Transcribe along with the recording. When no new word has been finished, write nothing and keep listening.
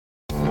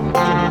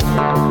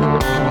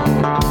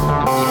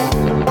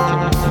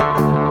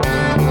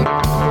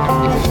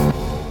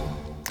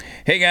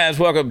Hey guys,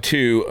 welcome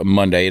to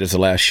Monday. It is the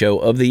last show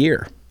of the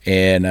year.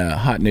 And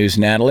Hot News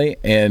Natalie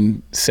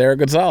and Sara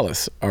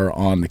Gonzales are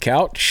on the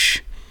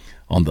couch,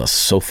 on the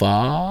sofa.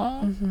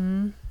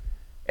 Mm-hmm.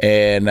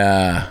 And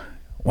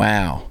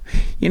wow.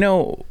 You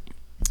know,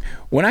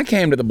 when I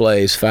came to the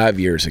Blaze 5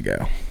 years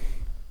ago,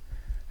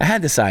 I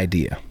had this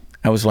idea.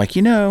 I was like,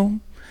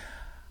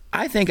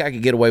 I think I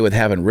could get away with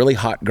having really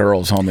hot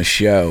girls on the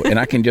show, and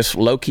I can just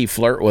low-key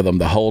flirt with them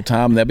the whole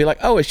time. And they'll be like,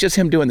 oh, it's just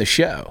him doing the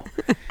show.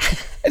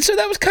 And so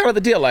that was kind of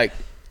the deal. Like,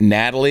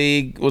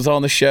 Natalie was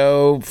on the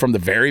show from the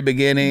very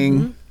beginning.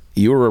 Mm-hmm.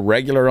 You were a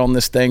regular on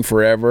this thing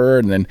forever.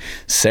 And then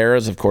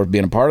Sarah's, of course,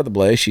 being a part of the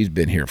Blaze. She's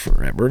been here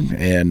forever.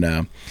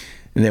 And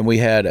then we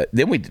had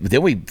then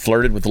we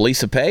flirted with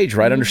Lisa Page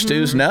right under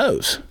Stu's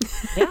nose.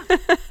 Yeah.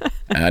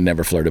 I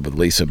never flirted with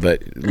Lisa,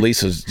 but we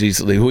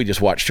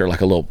just watched her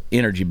like a little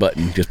energy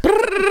button, just.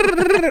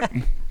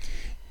 And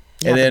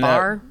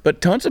then, but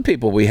tons of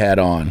people we had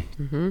on.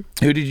 Mm-hmm.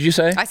 Who did you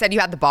say? I said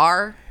you had the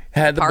bar.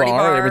 Had the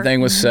bar.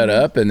 Everything was set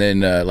up. And then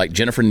like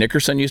Jennifer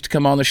Nickerson used to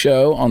come on the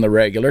show on the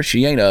regular.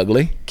 She ain't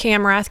ugly.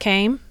 Camrath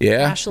came.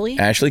 Yeah. Ashley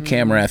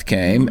Camrath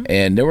came. Mm-hmm.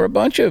 And there were a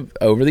bunch of,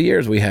 over the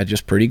years, we had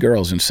just pretty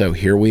girls. And so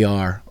here we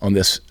are on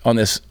this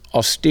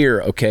austere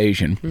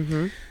occasion.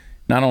 Mm-hmm.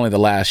 Not only the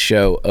last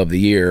show of the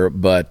year,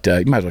 but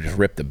you might as well just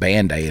rip the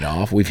Band-Aid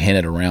off. We've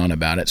hinted around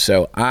about it.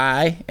 So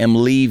I am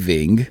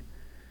leaving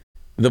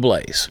the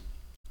Blaze.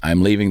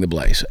 I'm leaving the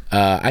Blaze.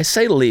 I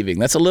say leaving.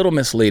 That's a little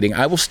misleading.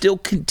 I will still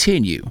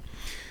continue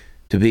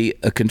to be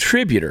a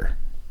contributor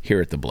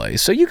here at the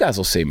Blaze. So you guys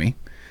will see me.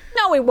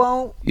 No, we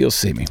won't. You'll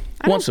see me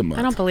once a month.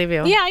 I don't believe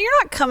you. Yeah,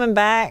 you're not coming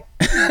back.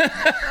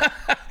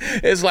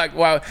 It's like,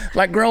 wow,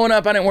 like growing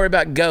up, I didn't worry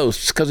about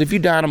ghosts because if you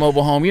die in a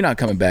mobile home, you're not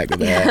coming back to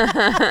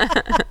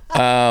that.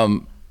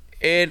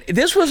 And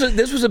this was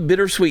a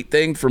bittersweet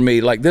thing for me.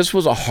 Like, this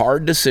was a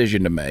hard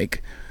decision to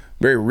make.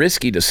 Very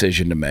risky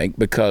decision to make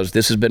because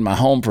this has been my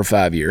home for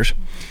 5 years.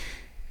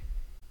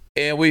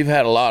 And we've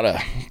had a lot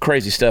of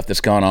crazy stuff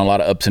that's gone on, a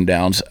lot of ups and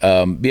downs.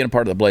 Being a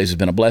part of the Blaze has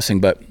been a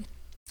blessing, but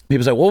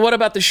people say, well, what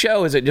about the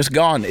show? Is it just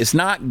gone? It's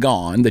not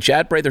gone. The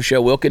Chad Prather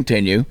Show will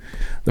continue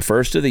the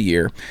first of the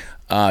year.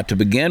 To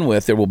begin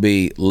with, there will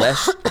be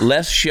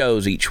less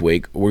shows each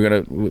week.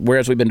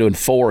 Whereas we've been doing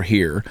 4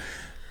 here,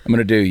 I'm going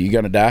to do, you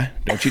going to die?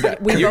 Don't you die?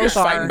 You're just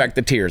fighting back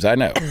the tears, I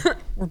know.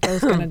 We're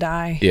both going to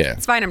die. Yeah.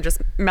 It's fine, I'm just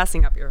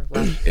messing up your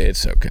life.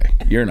 It's okay.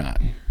 You're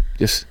not.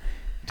 Just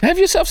have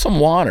yourself some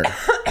water.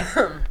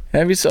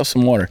 Have yourself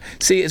some water.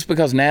 See, it's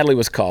because Natalie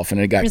was coughing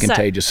and it got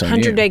contagious on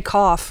you. 100-day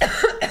cough.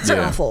 It's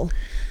awful.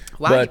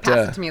 Wow, you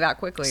passed it to me that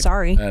quickly.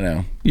 Sorry. I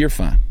know. You're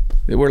fine.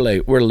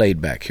 We're laid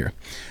back here.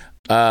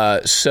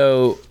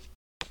 So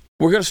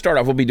we're going to start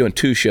off. We'll be doing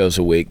 2 shows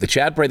a week. The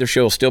Chad Prather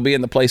Show will still be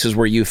in the places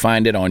where you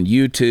find it on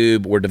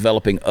YouTube. We're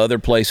developing other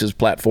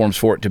platforms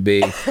for it to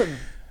be.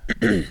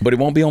 But it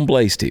won't be on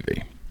Blaze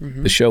TV.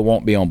 Mm-hmm. The show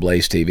won't be on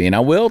Blaze TV. And I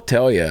will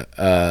tell you,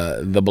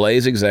 the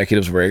Blaze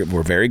executives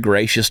were very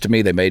gracious to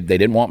me. They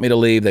didn't want me to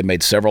leave. They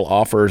made several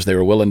offers. They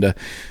were willing to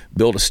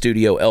build a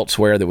studio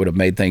elsewhere that would have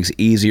made things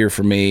easier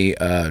for me,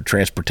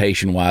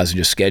 transportation-wise and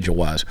just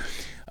schedule-wise.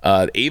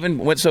 Even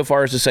went so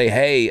far as to say,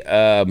 hey,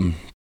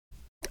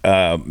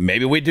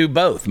 maybe we do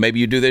both. Maybe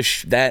you do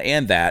this, that,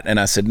 and that. And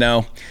I said,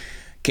 no,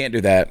 can't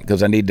do that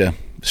because I need to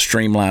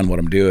streamline what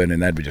I'm doing,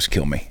 and that would just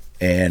kill me.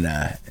 And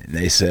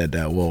they said,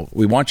 well,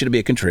 we want you to be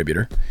a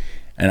contributor,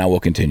 and I will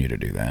continue to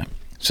do that.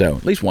 So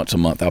at least once a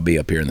month, I'll be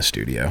up here in the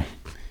studio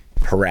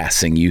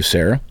harassing you,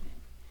 Sara.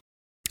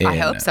 And, I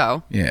hope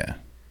so. Yeah.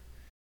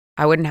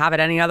 I wouldn't have it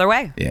any other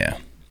way. Yeah.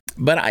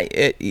 But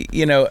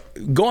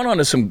going on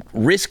to some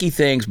risky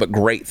things, but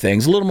great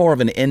things, a little more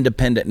of an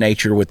independent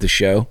nature with the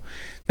show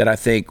that I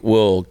think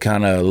will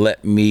kind of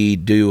let me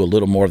do a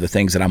little more of the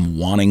things that I'm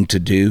wanting to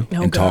do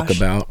talk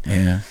about.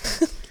 Yeah.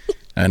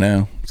 I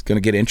know. It's going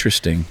to get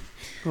interesting.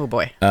 Oh,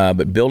 boy.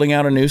 But building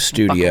out a new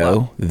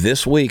studio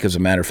this week, as a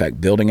matter of fact,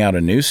 building out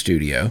a new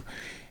studio.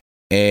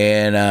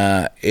 And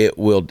I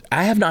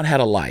have not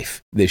had a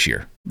life this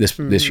year. This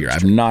year.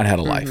 I've not had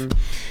a life. Mm-hmm.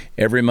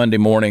 Every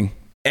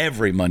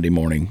Monday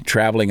morning,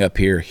 traveling up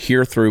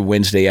here through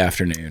Wednesday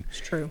afternoon. It's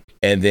true.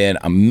 And then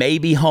I'm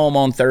maybe home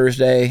on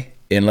Thursday,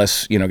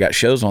 unless, got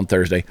shows on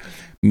Thursday.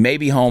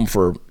 Maybe home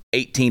for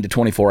 18 to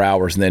 24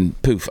 hours, and then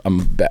poof,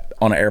 I'm back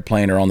on an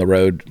airplane or on the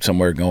road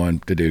somewhere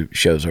going to do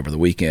shows over the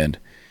weekend,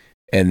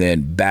 and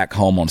then back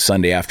home on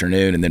Sunday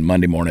afternoon, and then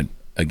Monday morning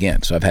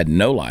again. So I've had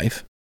no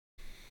life.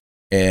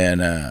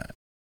 And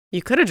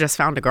you could have just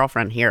found a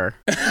girlfriend here.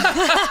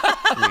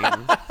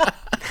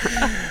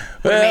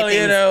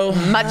 Well,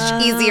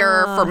 much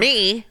easier for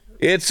me.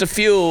 It's a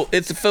fool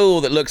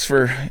that looks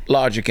for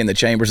logic in the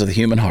chambers of the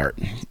human heart,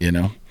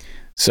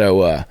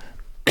 So,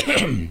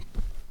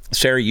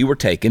 Sara, you were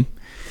taken.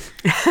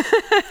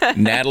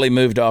 Natalie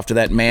moved off to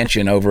that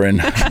mansion over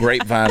in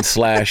Grapevine /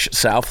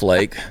 South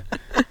Lake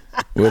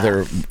with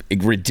her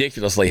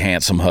ridiculously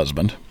handsome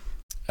husband,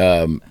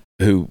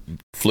 who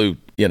flew,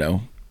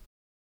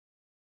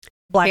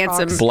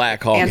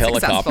 Black Hawk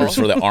helicopters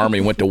for the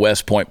Army, went to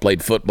West Point,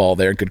 played football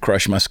there, and could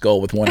crush my skull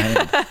with one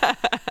hand.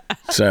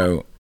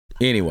 So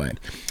Anyway,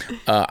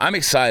 I'm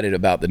excited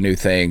about the new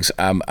things.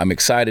 I'm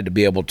excited to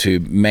be able to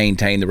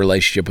maintain the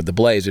relationship with the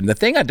Blaze. And the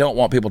thing I don't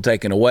want people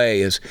taking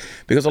away is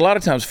because a lot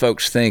of times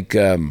folks think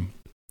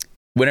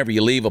whenever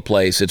you leave a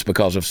place, it's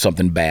because of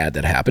something bad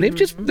that happened.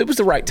 It was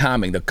the right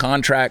timing. The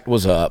contract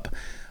was up,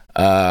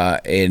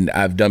 and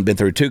I've been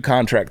through 2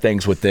 contract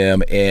things with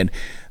them, and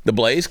the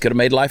Blaze could have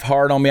made life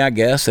hard on me, I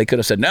guess. They could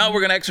have said, no,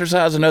 we're going to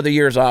exercise another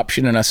year's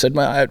option. And I said,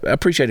 well, I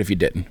appreciate it if you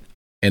didn't.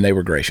 And they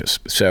were gracious.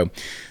 So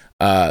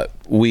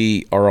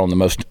we are on the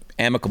most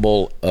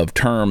amicable of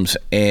terms,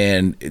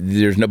 and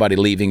there's nobody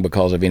leaving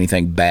because of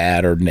anything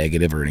bad or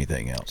negative or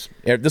anything else.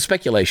 The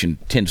speculation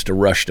tends to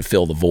rush to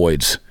fill the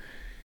voids,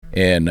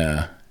 and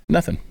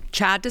nothing.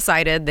 Chad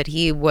decided that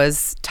he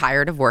was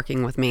tired of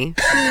working with me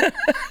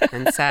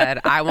and said,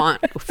 I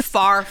want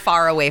far,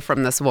 far away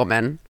from this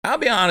woman. I'll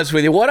be honest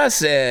with you. What I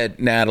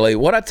said, Natalie,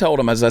 what I told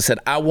him is I said,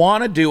 I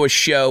want to do a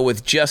show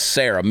with just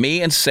Sara,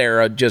 me and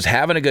Sara just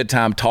having a good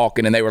time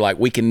talking. And they were like,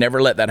 we can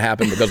never let that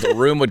happen because the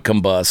room would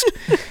combust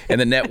and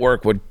the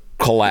network would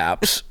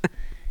collapse.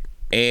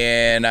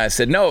 And I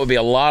said, no, it would be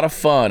a lot of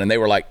fun. And they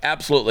were like,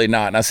 absolutely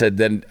not. And I said,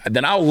 then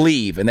I'll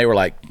leave. And they were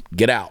like,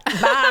 get out.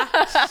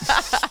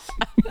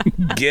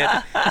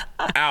 Get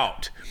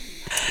out.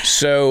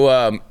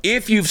 So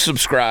if you've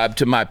subscribed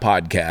to my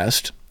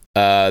podcast,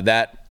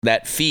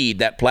 that feed,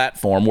 that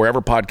platform,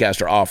 wherever podcasts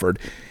are offered,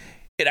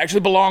 it actually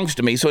belongs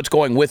to me. So it's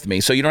going with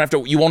me. So you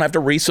won't have to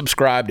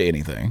resubscribe to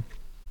anything.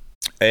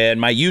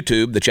 And my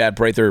YouTube, the Chad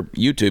Prather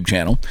YouTube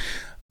channel,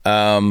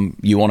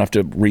 you won't have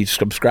to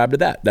resubscribe to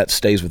that. That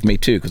stays with me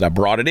too, because I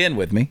brought it in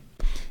with me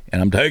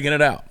and I'm taking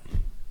it out.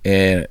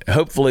 And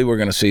hopefully we're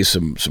going to see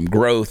some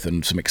growth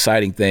and some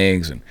exciting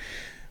things and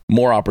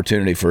more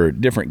opportunity for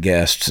different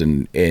guests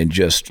and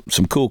just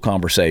some cool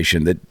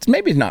conversation that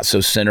maybe not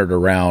so centered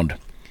around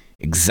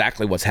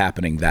exactly what's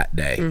happening that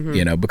day,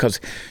 because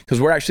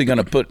we're actually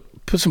going to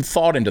put some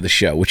thought into the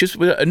show, which is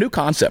a new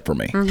concept for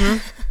me,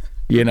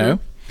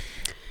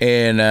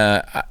 And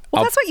that's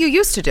what you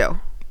used to do.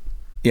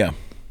 Yeah.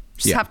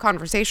 Just have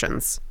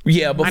conversations.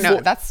 Yeah, before, I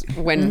know that's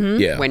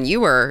when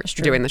you were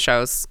doing the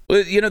shows.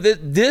 Well,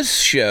 this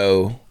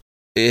show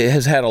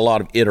has had a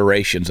lot of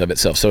iterations of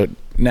itself. So,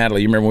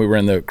 Natalie, you remember we were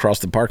across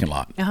the parking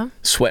lot,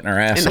 sweating our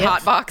ass in the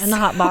off. hot box. In the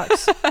hot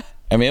box.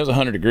 I mean, it was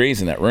 100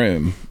 degrees in that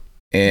room,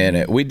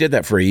 and we did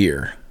that for a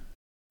year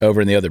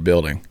over in the other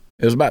building.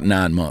 It was about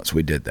 9 months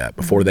we did that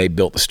before they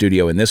built the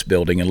studio in this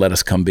building and let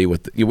us come be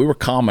with. We were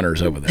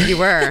commoners over there. You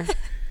were.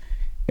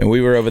 And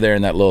we were over there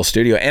in that little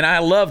studio. And I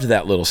loved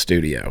that little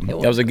studio. It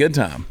was a good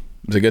time.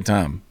 It was a good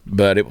time.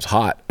 But it was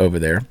hot over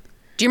there.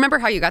 Do you remember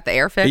how you got the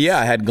air fixed? Yeah,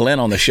 I had Glenn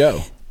on the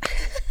show.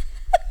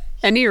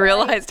 And you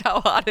realized how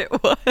hot it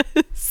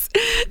was.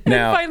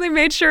 Now, and finally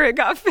made sure it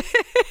got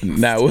fixed.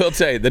 Now, we'll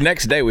tell you, the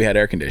next day we had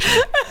air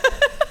conditioning.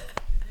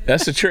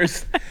 That's the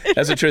truth.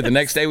 That's the truth. The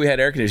next day we had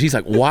air conditioning. He's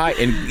like, why?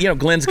 And,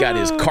 Glenn's got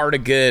his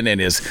cardigan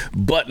and his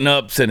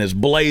button-ups and his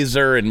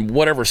blazer and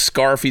whatever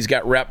scarf he's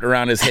got wrapped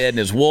around his head and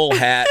his wool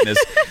hat and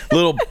his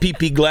little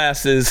pee-pee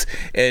glasses.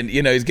 And,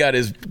 he's got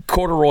his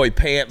corduroy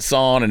pants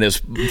on and his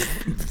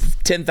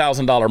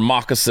 $10,000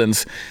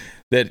 moccasins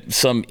that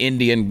some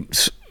Indian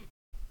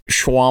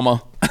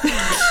Shwama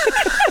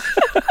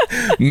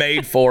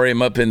made for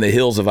him up in the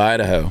hills of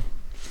Idaho.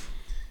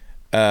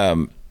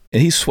 And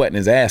he's sweating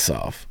his ass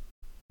off.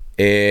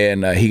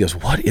 And he goes,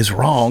 what is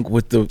wrong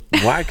with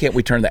why can't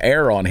we turn the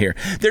air on here?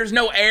 There's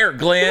no air,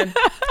 Glenn.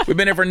 We've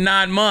been here for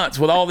 9 months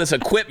with all this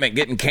equipment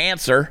getting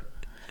cancer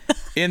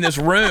in this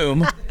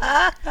room.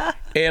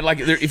 And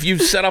if you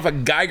set off a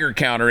Geiger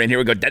counter in here,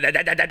 we go, da, da,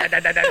 da, da, da, da,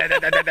 da, da,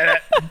 da, da, da.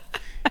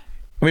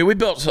 I mean, we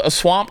built a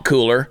swamp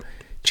cooler.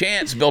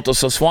 Chance built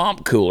us a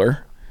swamp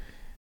cooler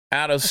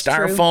out of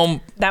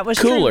styrofoam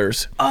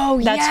coolers. True. Oh,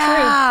 that's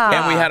true.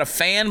 And we had a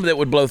fan that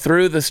would blow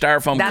through the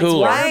styrofoam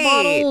cooler.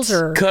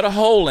 Right. Cut a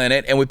hole in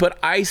it, and we put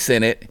ice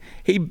in it.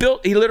 He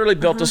literally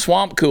built a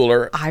swamp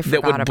cooler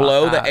that would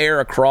blow the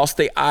air across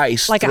the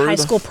ice. Like a high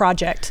school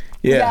project.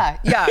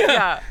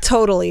 Yeah.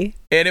 Totally.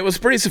 And it was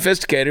pretty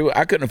sophisticated.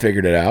 I couldn't have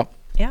figured it out.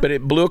 Yeah. But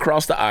it blew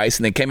across the ice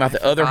and then came out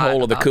the other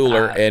hole of the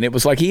cooler. And it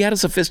was like he had a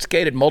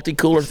sophisticated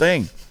multi-cooler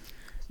thing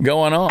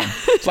going on.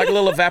 It's like a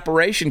little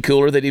evaporation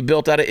cooler that he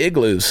built out of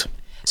igloos.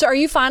 So are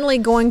you finally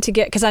going to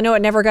get, because I know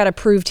it never got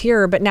approved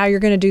here, but now you're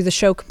going to do the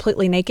show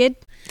completely naked?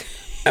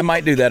 I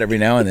might do that every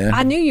now and then.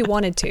 I knew you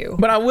wanted to.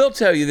 But I will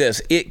tell you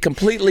this. It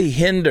completely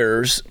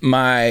hinders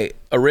my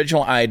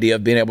original idea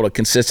of being able to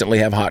consistently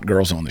have hot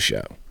girls on the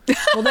show.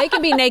 Well, they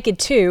can be naked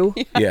too.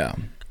 Yeah.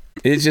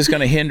 It's just going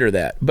to hinder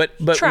that. But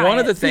one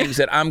of the things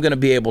that I'm going to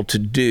be able to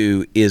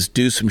do is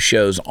do some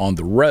shows on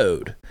the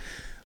road.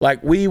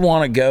 Like, we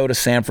want to go to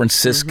San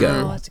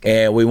Francisco,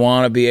 and we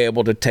want to be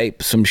able to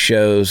tape some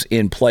shows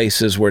in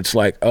places where it's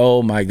like,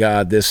 oh my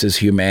God, this is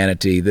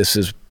humanity. This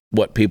is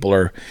what people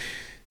are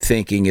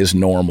thinking is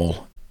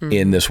normal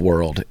in this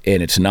world,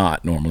 and it's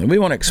not normally. We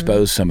want to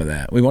expose some of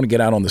that. We want to get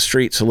out on the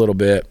streets a little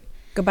bit.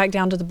 Go back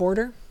down to the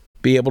border?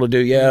 Be able to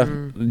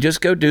do,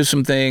 just go do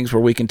some things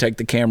where we can take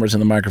the cameras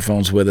and the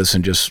microphones with us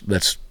and just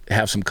let's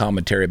have some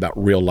commentary about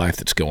real life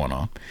that's going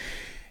on.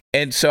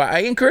 And so I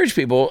encourage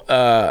people,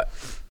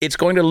 it's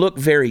going to look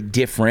very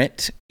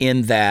different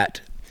in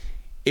that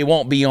it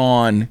won't be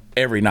on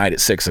every night at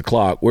 6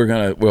 o'clock.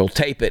 We'll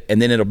tape it,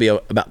 and then it'll be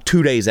about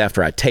 2 days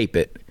after I tape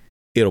it,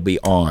 it'll be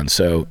on.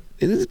 So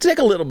it'll take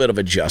a little bit of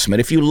adjustment.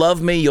 If you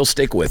love me, you'll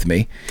stick with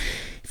me.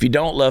 If you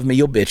don't love me,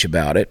 you'll bitch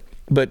about it.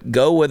 But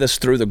go with us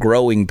through the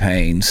growing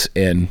pains.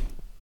 And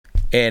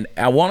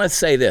I want to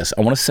say this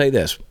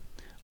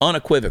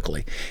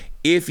unequivocally.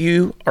 If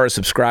you are a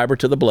subscriber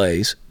to The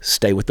Blaze,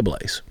 stay with The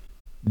Blaze.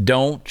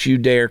 Don't you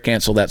dare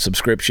cancel that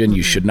subscription. Mm-hmm.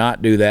 You should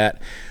not do that.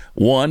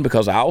 One,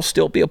 because I'll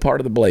still be a part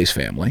of the Blaze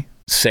family.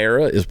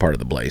 Sara is part of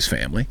the Blaze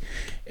family,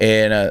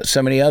 and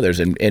so many others.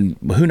 And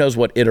who knows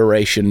what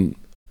iteration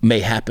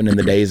may happen in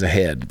the days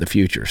ahead, the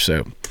future.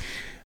 So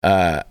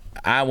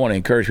I want to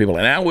encourage people,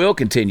 and I will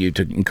continue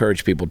to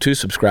encourage people to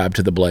subscribe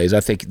to the Blaze. I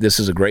think this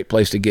is a great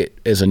place to get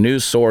as a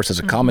news source, as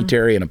a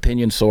commentary and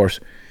opinion source,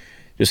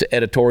 just an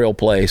editorial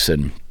place,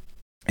 and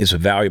it's a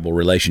valuable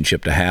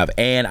relationship to have.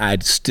 And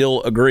I'd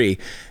still agree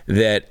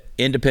that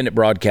independent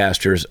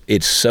broadcasters,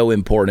 it's so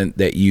important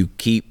that you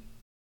keep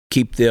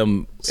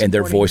them and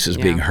their voices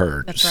being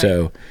heard. That's right.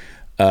 So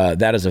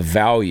that is a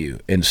value.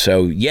 And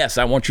so, yes,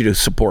 I want you to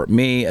support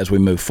me as we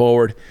move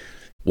forward.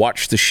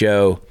 Watch the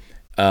show,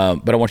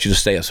 but I want you to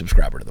stay a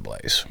subscriber to The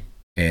Blaze.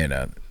 And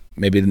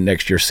maybe the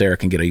next year, Sara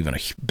can get even a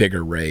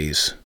bigger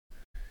raise.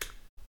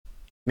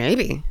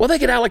 Maybe. Well, they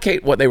could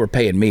allocate what they were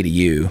paying me to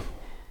you.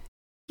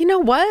 You know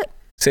what?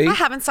 See? I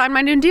haven't signed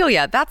my new deal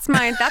yet. That's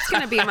going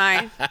to be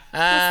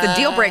that's the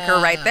deal breaker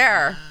right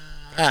there.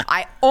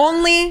 I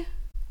only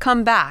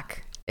come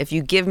back if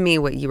you give me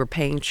what you were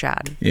paying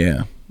Chad.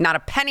 Yeah. Not a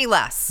penny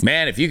less.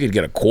 Man, if you could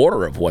get a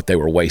quarter of what they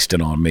were wasting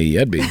on me,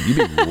 you'd be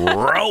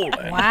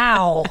rolling.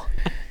 Wow.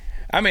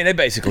 I mean, they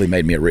basically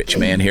made me a rich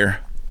man here.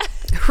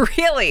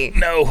 Really?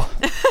 No.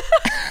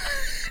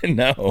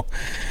 No.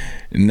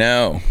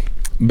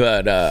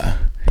 But,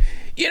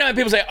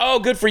 people say, oh,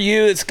 good for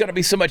you. It's going to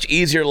be so much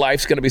easier.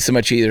 Life's going to be so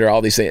much easier.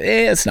 All these things.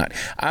 It's not.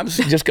 I'm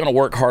just going to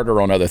work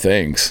harder on other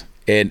things.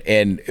 And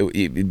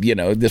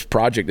this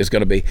project is going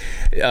to be,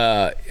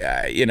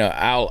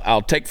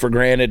 I'll take for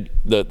granted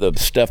the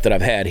stuff that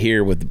I've had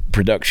here with the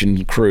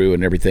production crew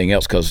and everything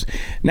else, because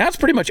now it's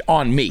pretty much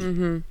on me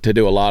to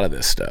do a lot of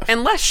this stuff.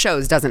 And less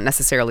shows doesn't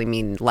necessarily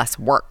mean less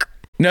work.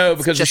 No,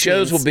 because the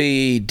shows will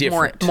be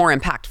different. More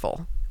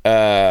impactful.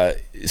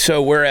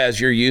 So whereas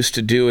you're used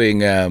to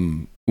doing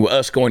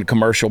us going to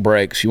commercial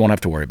breaks, you won't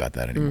have to worry about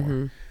that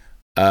anymore.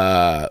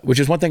 Which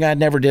is one thing I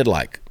never did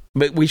like.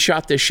 But we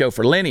shot this show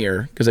for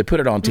linear because they put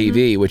it on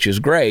TV, which is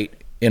great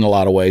in a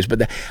lot of ways.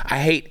 But I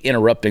hate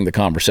interrupting the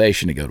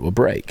conversation to go to a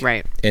break.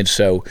 Right. And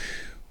so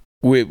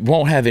we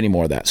won't have any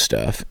more of that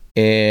stuff.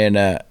 And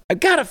I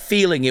got a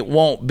feeling it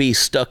won't be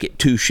stuck at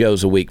 2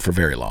 shows a week for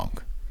very long.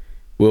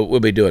 We'll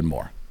be doing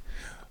more.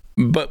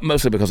 But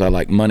mostly because I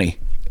like money.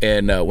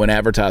 And when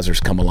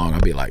advertisers come along,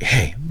 I'll be like,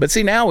 hey. But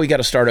see, now we got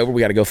to start over.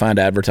 We got to go find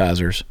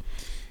advertisers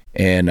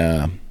and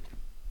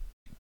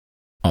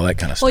all that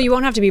kind of stuff. Well, you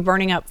won't have to be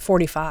burning up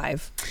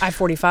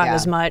I-45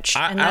 as much.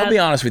 I'll be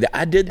honest with you.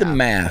 I did the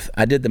math.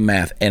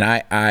 And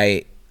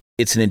I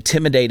it's an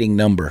intimidating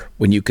number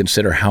when you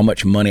consider how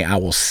much money I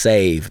will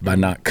save by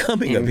not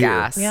coming up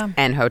gas here.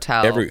 And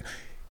hotel.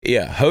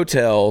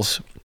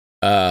 Hotels.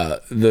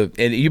 And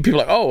you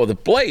people are like, oh, well, the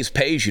Blaze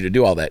pays you to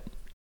do all that.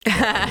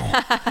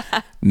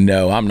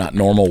 No, I'm not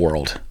normal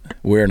world.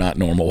 We're not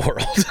normal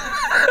world.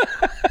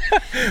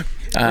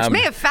 Which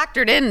may have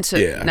factored into.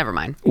 Yeah. Never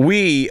mind.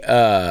 We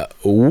have.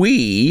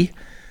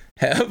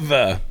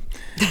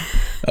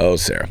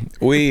 Sara.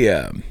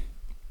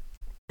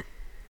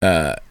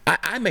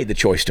 I made the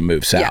choice to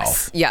move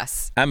south.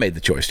 Yes. I made the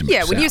choice to move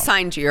south. Yeah, when you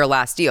signed your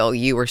last deal,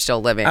 you were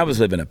still living. I was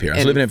living up here. I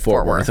was living in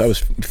Fort Worth. I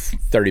was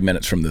 30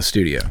 minutes from the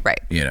studio. Right.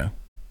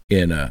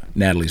 In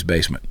Natalie's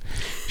basement.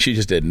 She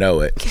just didn't know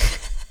it.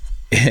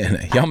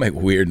 And y'all make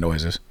weird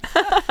noises.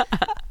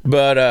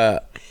 But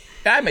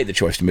I made the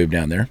choice to move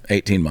down there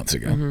 18 months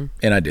ago.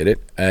 And I did it.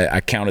 I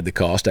counted the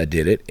cost. I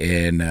did it.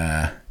 And,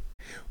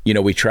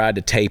 we tried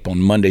to tape on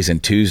Mondays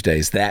and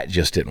Tuesdays. That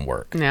just didn't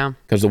work. Yeah.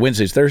 Because the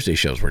Wednesdays, Thursday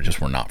shows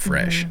were not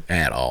fresh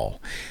at all.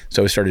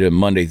 So we started doing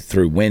Monday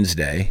through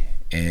Wednesday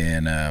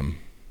and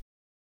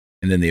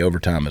then the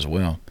overtime as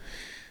well.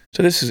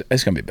 So it's going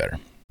to be better.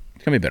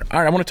 It's going to be better.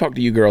 All right, I want to talk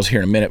to you girls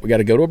here in a minute. We got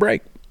to go to a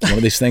break. One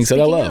of these things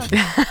that I love.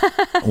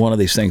 One of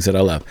these things that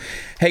I love.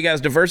 Hey, guys,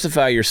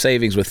 diversify your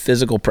savings with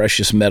physical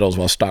precious metals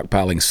while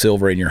stockpiling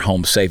silver in your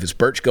home safe. It's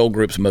Birch Gold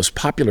Group's most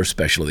popular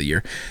special of the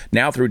year.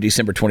 Now through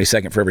December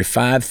 22nd, for every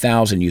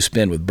 $5,000 you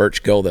spend with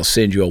Birch Gold, they'll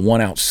send you a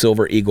 1-ounce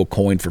silver eagle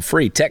coin for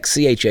free. Text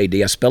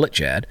CHAD, I spell it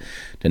Chad,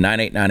 to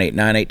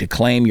 989898 to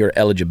claim your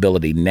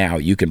eligibility now.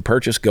 You can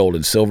purchase gold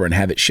and silver and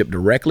have it shipped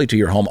directly to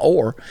your home,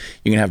 or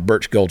you can have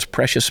Birch Gold's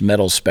precious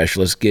metals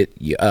specialist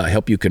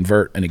help you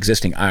convert an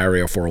existing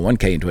IRA or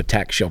 401k into a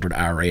tax-sheltered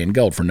IRA in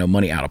gold for no money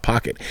money out of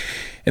pocket.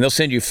 And they'll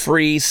send you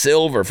free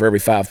silver for every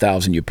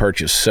 $5,000 you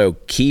purchase. So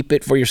keep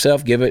it for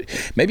yourself.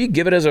 Maybe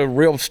give it as a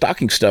real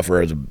stocking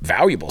stuffer, as a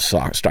valuable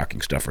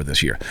stocking stuffer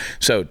this year.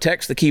 So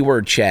text the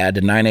keyword Chad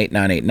to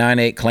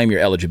 989898. Claim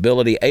your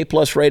eligibility. A+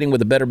 rating with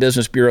the Better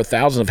Business Bureau.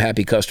 Thousands of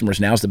happy customers.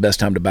 Now's the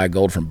best time to buy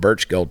gold from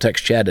Birch Gold.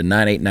 Text Chad to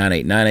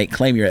 989898.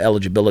 Claim your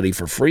eligibility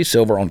for free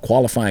silver on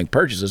qualifying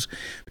purchases.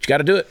 But you got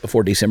to do it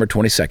before December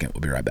 22nd.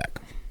 We'll be right back.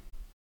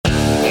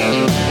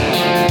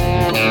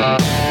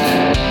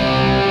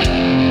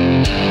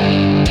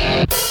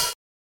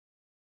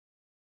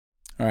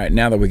 All right,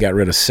 now that we got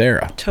rid of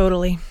Sara.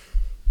 Totally.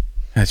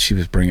 She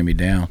was bringing me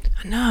down.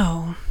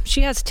 No,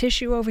 she has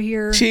tissue over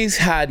here. She's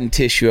hiding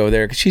tissue over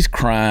there because she's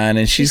crying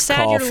and she's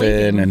sad you're coughing.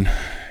 leaving. And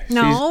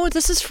No,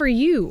 this is for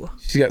you.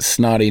 she's got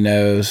snotty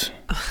nose.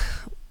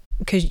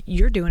 Because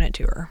you're doing it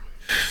to her.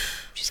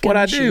 She's What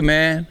gonna I do,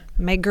 man?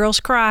 Make girls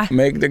cry.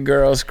 Make the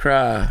girls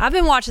cry. I've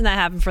been watching that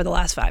happen for the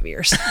last 5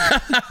 years.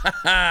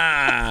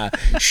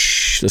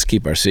 Shh, let's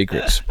keep our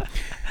secrets.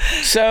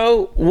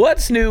 So,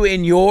 what's new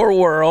in your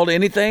world?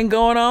 Anything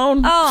going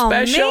on Oh,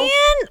 special? man.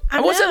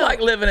 I What's it know. like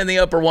living in the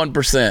upper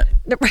 1%?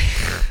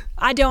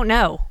 I don't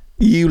know.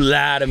 You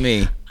lie to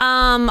me.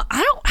 I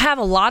don't have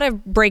a lot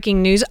of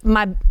breaking news.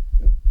 My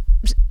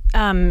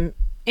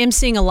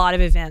emceeing a lot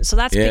of events, so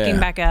that's picking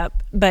back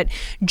up. But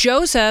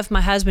Joseph,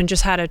 my husband,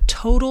 just had a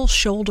total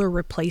shoulder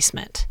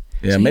replacement.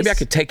 Yeah, So maybe I he's-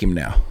 could take him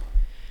now.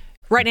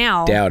 Right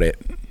now, Doubt it.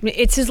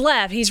 it's his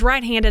left. He's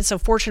right-handed, so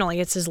fortunately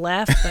it's his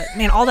left. But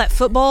man, all that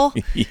football,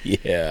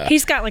 Yeah.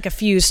 he's got like a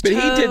fused toe.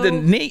 But he did the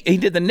knee. He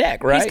did the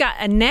neck, right? He's got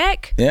a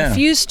neck, Yeah. a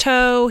fused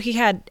toe. He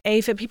had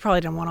AFib. He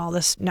probably didn't want all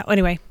this. No,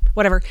 anyway,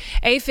 whatever.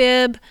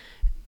 AFib.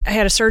 I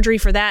had a surgery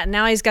for that, and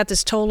now he's got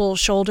this total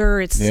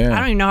shoulder. It's I don't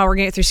even know how we're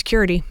going to get through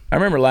security. I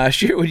remember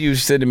last year when you were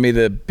sending me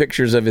the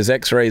pictures of his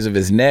X-rays of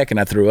his neck, and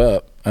I threw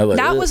up. I was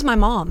like, That "Ugh." was my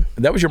mom.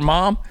 That was your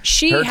mom.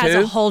 She Her has too?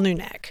 a whole new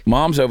neck.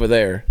 Mom's over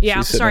there. Yeah,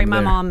 She's sitting sorry, over my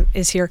there. mom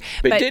is here.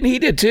 But didn't he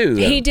did too?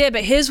 Though. He did,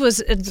 but his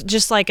was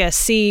just like a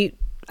C.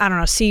 I don't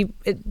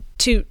know,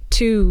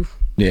 two.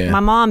 Yeah. My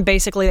mom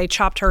basically they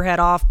chopped her head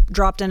off,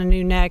 dropped in a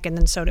new neck, and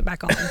then sewed it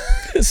back on.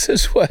 This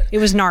is what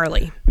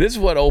gnarly. This is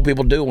what old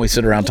people do when we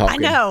sit around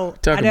talking. Talk I know.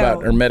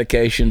 about our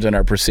medications and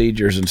our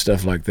procedures and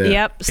stuff like that.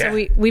 Yep.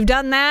 So we've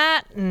done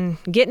that and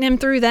getting him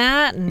through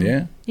that, and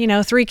 3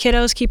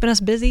 kiddos keeping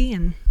us busy,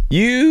 and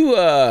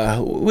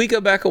we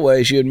go back a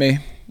ways, you and me.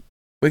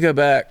 We go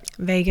back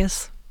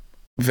Vegas.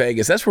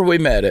 That's where we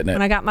met, isn't it?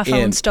 When I got my phone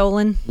In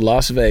stolen.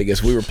 Las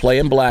Vegas. We were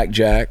playing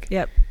blackjack.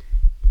 Yep.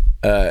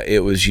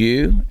 It was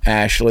you,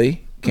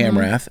 Ashley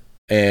Camrath,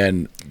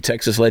 and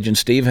Texas legend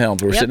Steve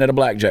Helms. We were sitting at a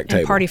blackjack table.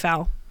 And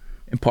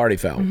Party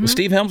Foul. Was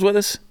Steve Helms with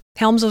us?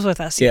 Helms was with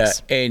us.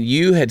 Yes. Yeah, and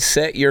you had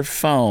set your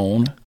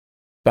phone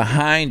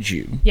behind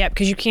you. Yeah,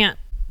 because you can't,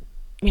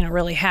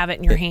 really have it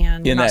in your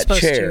hand. You're in not that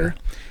supposed chair.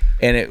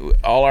 to. And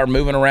all our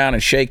moving around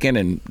and shaking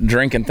and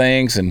drinking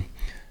things, and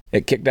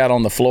it kicked out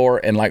on the floor.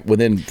 And like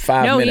within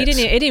 5 minutes, No, it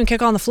didn't even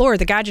kick on the floor.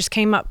 The guy just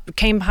came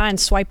behind,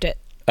 swiped it.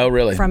 Oh,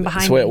 really? From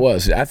behind That's the way me. it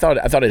was. I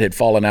thought it had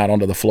fallen out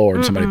onto the floor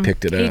and somebody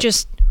picked it up. He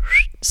just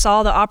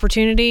saw the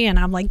opportunity, and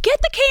I'm like, get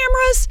the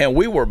cameras. And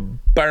we were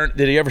burnt.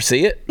 Did you ever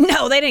see it?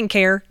 No, they didn't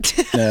care.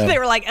 No. They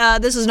were like,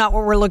 this is not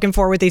what we're looking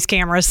for with these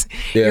cameras.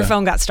 Yeah. Your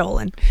phone got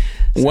stolen.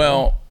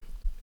 Well,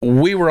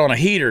 we were on a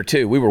heater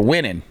too. We were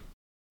winning.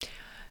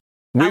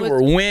 We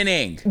were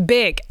winning.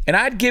 Big. And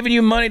I'd given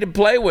you money to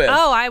play with.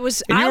 Oh, I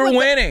was. And you were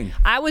winning.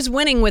 I was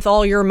winning with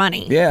all your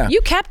money. Yeah. You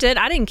kept it.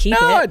 I didn't keep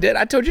it. No, I did.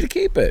 I told you to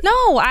keep it.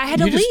 No, I had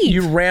to leave.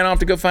 You ran off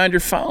to go find your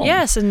phone.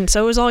 Yes, and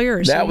so was all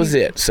yours. That was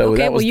it. So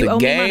okay, that was well, you the owe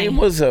me game money.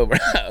 was over.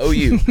 I owe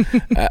you.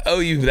 I owe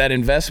you that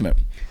investment.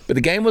 But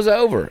the game was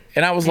over.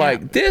 And I was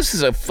like, this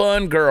is a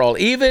fun girl.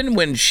 Even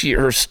when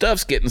her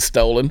stuff's getting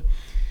stolen,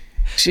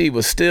 she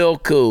was still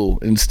cool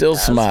and still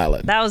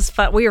smiling. That was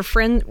fun. We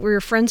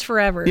were friends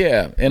forever.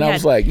 Yeah. And I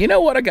was like, you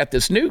know what? I got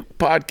this new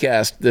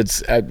podcast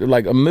that's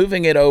like I'm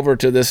moving it over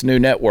to this new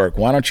network.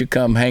 Why don't you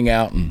come hang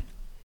out and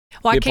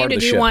Well, be I a came part to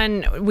of the do show?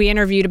 one we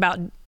interviewed about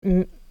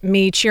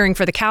me cheering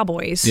for the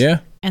Cowboys. Yeah.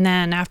 And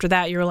then after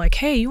that, you were like,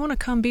 hey, you want to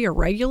come be a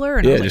regular?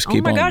 And Yeah, I was just like,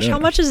 keep oh my on gosh, doing how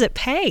it. much does it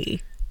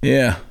pay?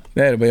 Yeah.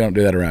 We don't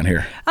do that around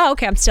here. Oh,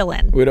 okay, I'm still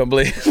in. We don't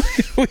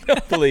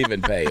believe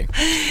in paying.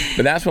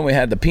 But that's when we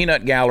had the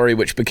Peanut Gallery,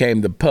 which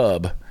became the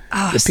pub.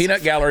 Oh, The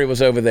Peanut Gallery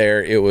was over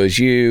there. It was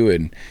you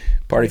and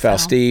Party Foul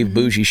Steve,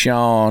 Bougie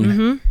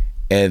Sean.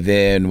 And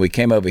then we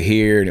came over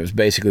here, and it was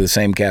basically the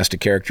same cast of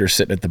characters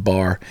sitting at the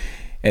bar.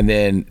 And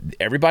then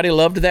everybody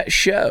loved that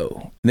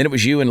show. And then it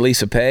was you and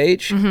Lisa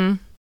Page. And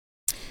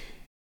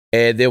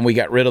then we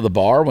got rid of the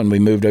bar when we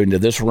moved into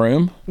this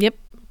room. Yep.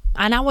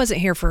 And I wasn't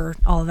here for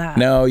all of that.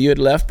 No, you had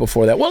left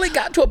before that. Well, it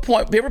got to a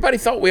point, everybody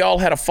thought we all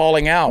had a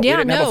falling out. Yeah, we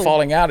didn't have a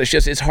falling out. It's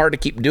just, it's hard to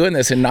keep doing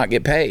this and not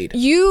get paid.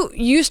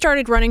 You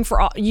started running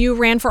you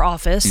ran for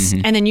office,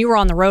 and then you were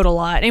on the road a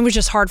lot. And it was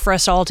just hard for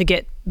us all to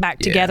get back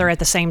together at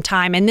the same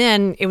time. And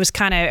then it was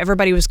kind of,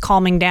 everybody was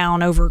calming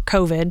down over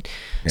COVID.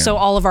 Yeah. So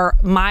all of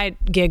my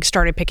gigs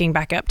started picking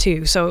back up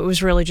too. So it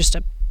was really just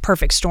a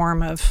perfect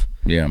storm of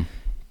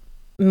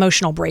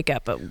emotional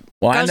breakup. But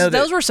I know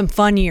those were some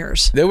fun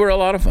years. They were a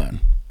lot of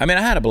fun. I mean,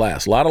 I had a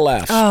blast, a lot of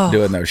laughs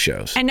doing those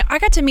shows. And I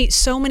got to meet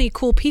so many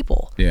cool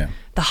people. Yeah.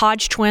 The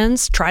Hodge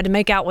twins, tried to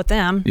make out with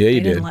them. Yeah, they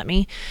you didn't let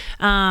me.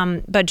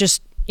 But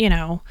just,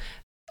 Phil.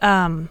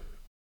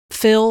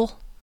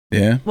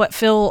 Yeah.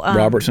 Phil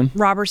Robertson.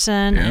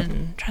 Yeah. And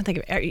I'm trying to think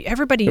of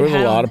everybody. There was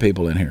a lot of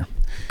people in here.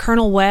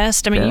 Colonel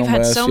West. I mean, you've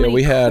had so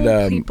many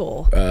cool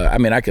people. I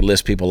mean, I could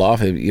list people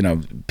off.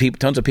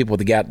 Tons of people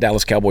with the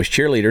Dallas Cowboys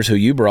cheerleaders who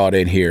you brought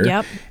in here.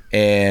 Yep.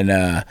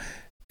 And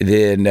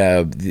then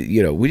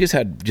we just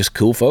had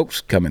cool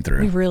folks coming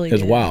through. We really did.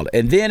 It was wild.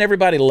 And then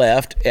everybody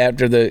left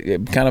after the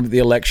kind of the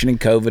election and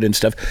COVID and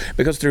stuff,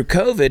 because through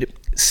COVID,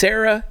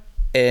 Sara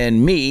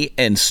and me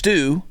and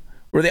Stu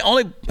were the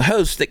only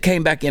hosts that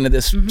came back into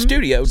this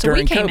studio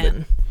during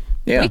COVID.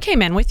 We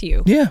came in with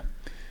you. Yeah.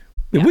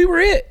 We were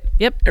it.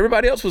 Yep.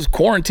 Everybody else was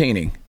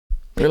quarantining.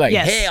 We were like,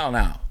 hell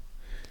no.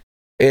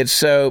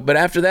 But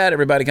after that,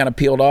 everybody kind of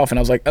peeled off, and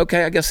I was like,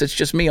 okay, I guess it's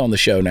just me on the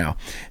show now.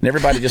 And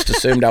everybody just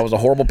assumed I was a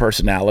horrible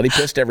personality,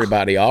 pissed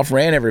everybody off,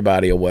 ran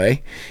everybody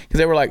away. Because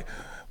they were like,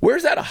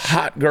 where's that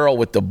hot girl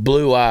with the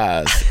blue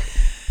eyes?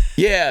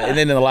 Yeah. And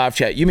then in the live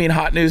chat, you mean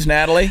Hot News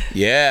Natalie?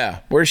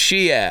 Yeah. Where's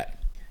she at?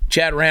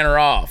 Chad ran her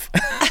off.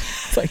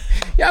 It's like,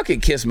 y'all can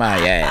kiss my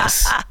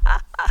ass.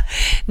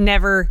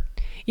 Never.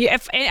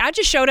 I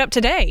just showed up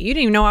today. You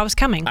didn't even know I was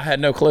coming. I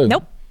had no clue.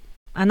 Nope.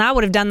 And I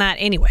would have done that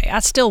anyway. I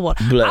still will.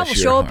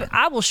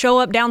 I will show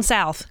up down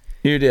south.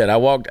 You did. I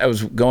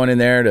was going in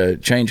there to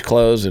change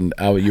clothes, and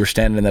you were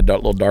standing in that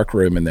little dark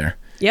room in there.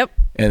 Yep.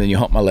 And then you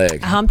humped my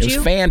leg. I humped you. It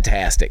was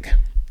fantastic.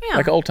 Yeah.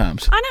 Like old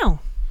times. I know.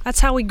 That's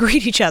how we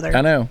greet each other.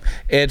 I know.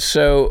 And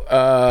so,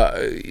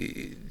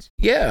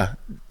 yeah.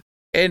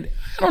 And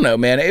I don't know,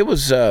 man. It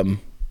was, I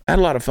had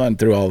a lot of fun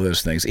through all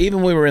those things. Even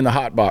when we were in the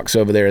hot box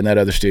over there in that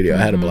other studio,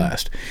 I had a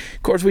blast.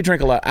 Of course, we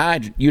drink a lot.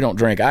 You don't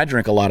drink. I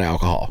drink a lot of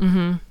alcohol.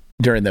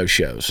 During those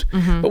shows.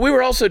 But we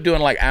were also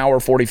doing like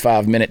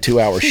 45-minute,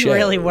 2-hour shows. We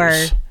really were.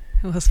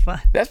 It was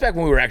fun. That's back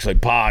when we were actually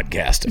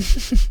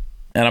podcasting.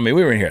 And I mean,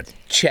 we were in here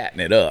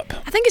chatting it up.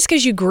 I think it's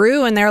because you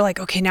grew and they're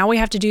like, okay, now we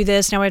have to do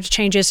this. Now we have to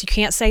change this. You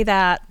can't say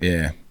that.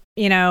 Yeah.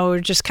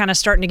 Just kind of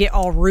starting to get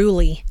all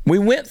ruly. We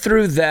went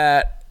through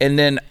that. And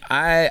then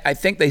I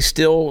think they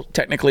still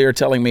technically are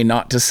telling me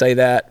not to say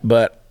that,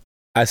 but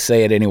I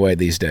say it anyway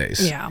these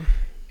days. Yeah.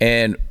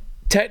 And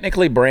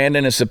technically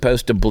Brandon is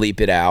supposed to bleep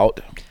it out.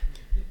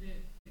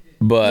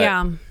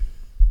 But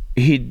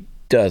he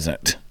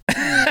doesn't.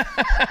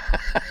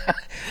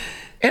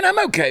 And I'm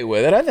okay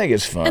with it. I think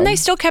it's fun. And they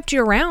still kept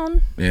you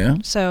around. Yeah.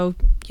 So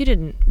you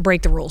didn't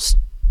break the rules.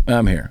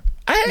 I'm here.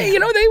 They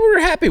were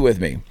happy with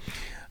me.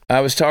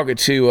 I was talking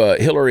to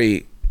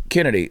Hillary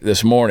Kennedy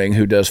this morning,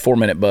 who does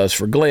 4-Minute Buzz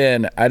for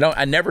Glenn.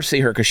 I never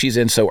see her because she's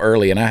in so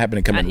early, and I happen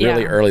to come in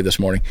really early this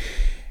morning.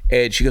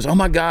 And she goes, oh,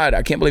 my God,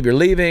 I can't believe you're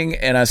leaving.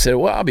 And I said,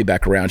 well, I'll be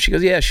back around. She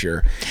goes, yeah,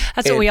 sure.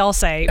 That's what we all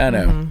say. I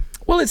know.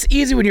 Well, it's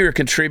easy when you're a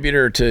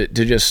contributor to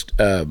just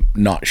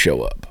not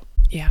show up.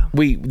 Yeah.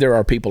 There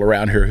are people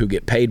around here who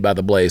get paid by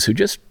the Blaze who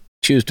just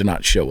choose to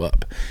not show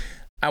up.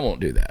 I won't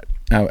do that.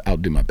 I'll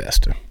do my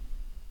best to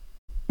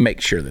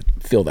make sure that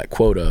fill that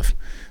quota of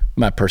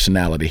my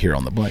personality here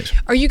on the Blaze.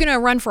 Are you going to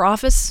run for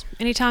office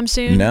anytime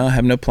soon? No, I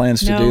have no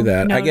plans to do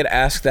that. No. I get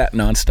asked that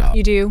nonstop.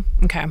 You do?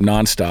 Okay.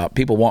 Nonstop.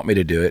 People want me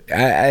to do it.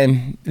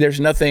 There's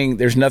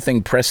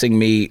nothing pressing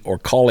me or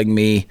calling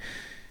me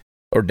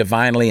or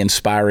divinely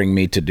inspiring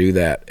me to do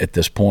that at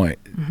this point.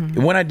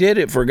 When I did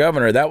it for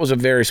governor, that was a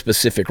very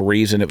specific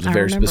reason. It was a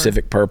very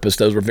specific purpose.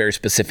 Those were very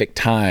specific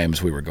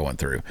times we were going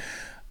through.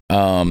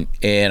 And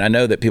I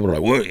know that people are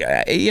like, well,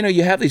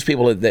 you have these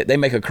people that they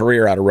make a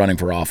career out of running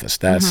for office.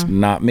 That's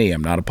not me.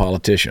 I'm not a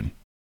politician.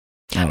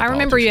 I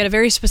remember you had a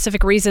very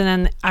specific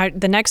reason,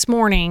 and the next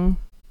morning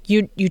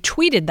you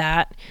tweeted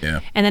that. Yeah.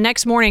 And the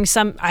next morning,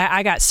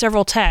 I got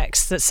several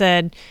texts that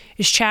said,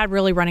 "Is Chad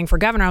really running for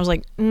governor?" I was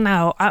like,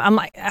 "No." I'm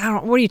like, "I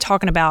don't. What are you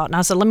talking about?" And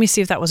I said, "Let me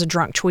see if that was a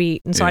drunk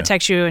tweet." And so I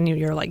text you, and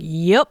you're like,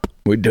 "Yep,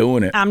 we're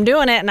doing it. I'm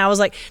doing it." And I was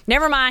like,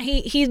 "Never mind.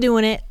 He's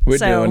doing it. We're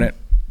doing it."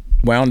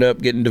 Wound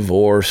up getting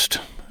divorced.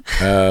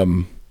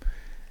 The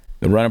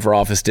running for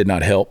office did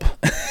not help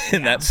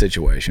in that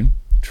situation.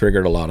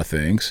 Triggered a lot of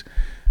things.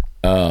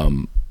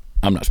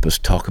 I'm not supposed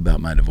to talk about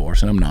my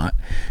divorce, and I'm not.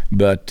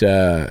 But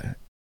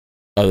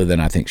other than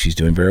I think she's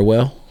doing very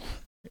well,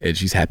 and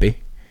she's happy,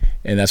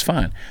 and that's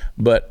fine.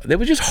 But there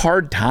were just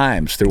hard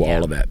times through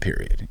all of that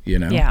period,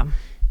 Yeah.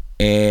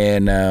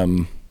 And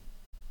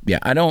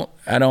I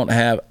don't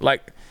have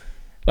like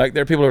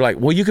there are people who are like,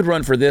 well, you could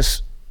run for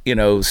this,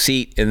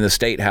 seat in the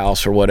state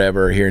house or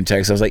whatever here in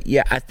Texas. I was like,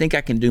 yeah, I think I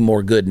can do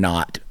more good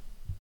not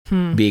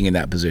being in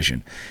that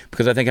position,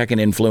 because I think I can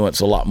influence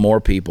a lot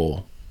more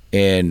people.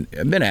 And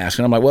I've been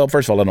asking, I'm like, well,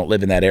 first of all, I don't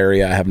live in that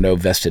area. I have no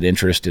vested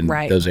interest in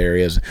those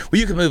areas.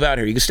 Well, you can move out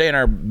here. You can stay in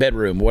our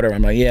bedroom, whatever.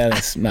 I'm like, yeah,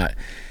 that's not,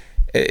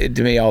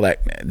 to me, all that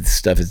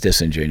stuff is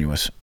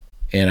disingenuous.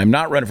 And I'm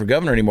not running for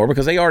governor anymore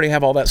because they already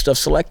have all that stuff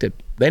selected.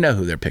 They know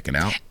who they're picking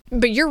out.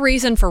 But your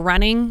reason for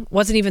running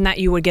wasn't even that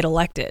you would get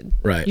elected.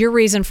 Right. Your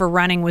reason for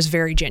running was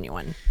very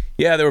genuine.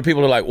 Yeah, there were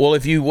people who were like, well,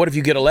 what if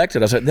you get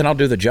elected? I said, then I'll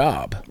do the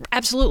job.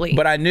 Absolutely.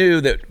 But I knew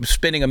that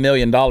spending $1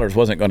 million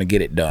wasn't going to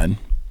get it done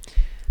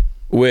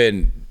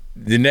when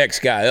the next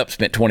guy up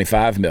spent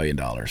 $25 million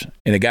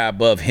and the guy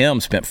above him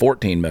spent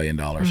 $14 million.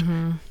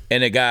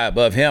 And the guy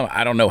above him,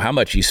 I don't know how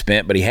much he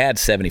spent, but he had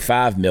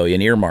 $75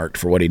 million earmarked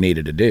for what he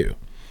needed to do. And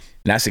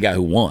that's the guy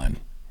who won.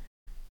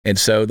 And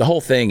so the whole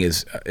thing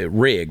is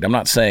rigged. I'm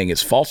not saying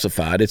it's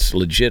falsified. It's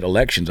legit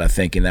elections, I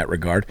think, in that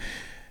regard.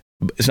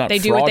 It's not They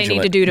do what they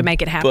need to do to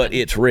make it happen. But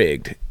it's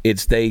rigged.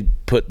 It's they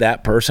put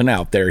that person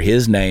out there,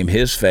 his name,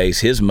 his face,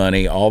 his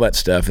money, all that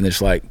stuff. And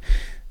it's like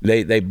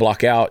they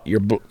block out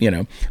your, But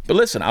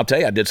listen, I'll tell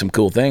you, I did some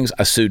cool things.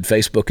 I sued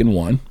Facebook and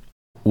won.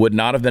 Would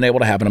not have been able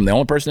to happen. I'm the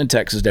only person in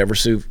Texas to ever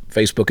sue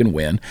Facebook and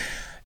win.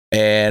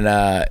 And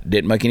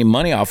didn't make any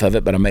money off of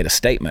it, but I made a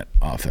statement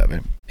off of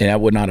it. And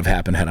that would not have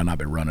happened had I not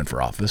been running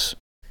for office.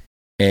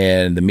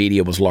 And the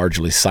media was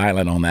largely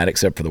silent on that,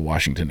 except for the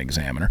Washington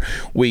Examiner.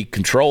 We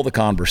control the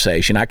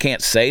conversation. I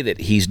can't say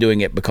that he's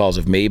doing it because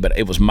of me, but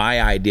it was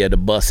my idea to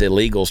bus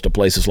illegals to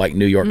places like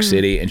New York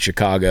City and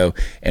Chicago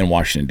and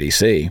Washington,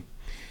 D.C.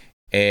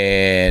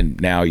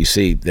 And now you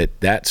see that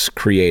that's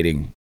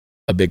creating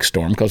a big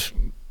storm because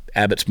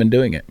Abbott's been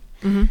doing it.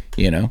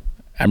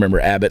 I remember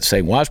Abbott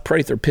saying, why is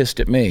Prather pissed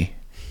at me?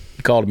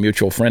 He called a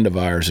mutual friend of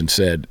ours and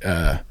said,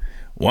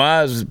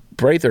 why is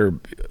Prather,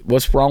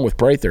 what's wrong with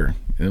Prather?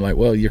 And they're like,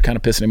 well, you're kind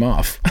of pissing him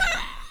off.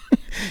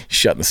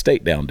 Shutting the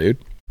state down, dude.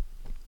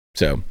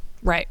 So.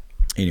 Right.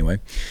 Anyway.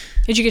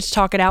 Did you get to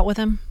talk it out with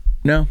him?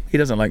 No, he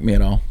doesn't like me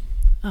at all.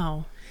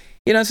 Oh.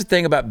 That's the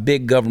thing about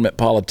big government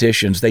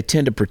politicians. They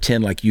tend to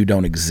pretend like you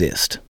don't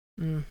exist.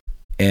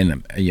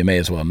 And you may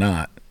as well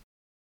not.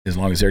 As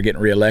long as they're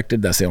getting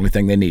reelected, that's the only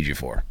thing they need you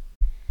for.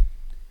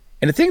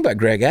 And the thing about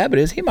Greg Abbott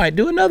is he might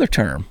do another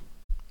term.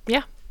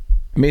 Yeah.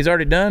 I mean, he's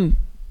already done,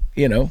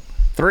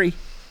 3.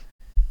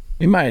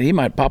 He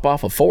might pop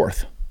off a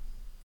 4th.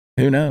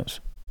 Who knows?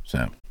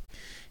 So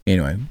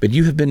anyway, but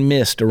you have been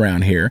missed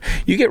around here.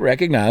 You get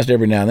recognized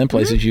every now and then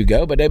places you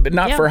go, but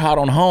not for Hot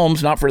on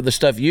Homes, not for the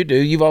stuff you do.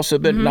 You've also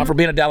been not for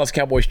being a Dallas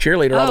Cowboys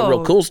cheerleader, all the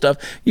real cool stuff.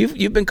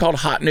 You've been called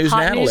Hot News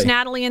Natalie. Hot News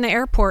Natalie in the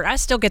airport. I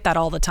still get that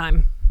all the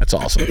time. That's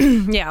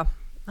awesome. Yeah.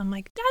 I'm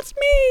like, that's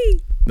me.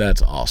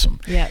 That's awesome.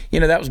 Yeah.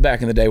 That was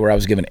back in the day where I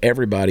was giving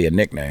everybody a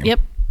nickname. Yep.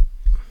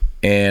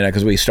 And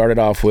because we started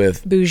off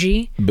with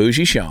Bougie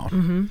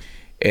Sean.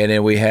 And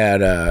then we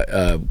had,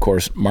 of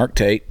course, Mark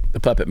Tate, the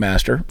puppet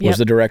master, was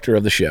the director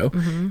of the show.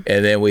 And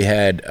then we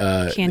had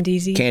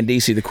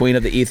Candice, the queen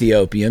of the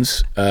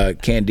Ethiopians,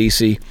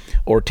 Candice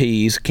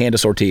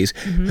Ortiz,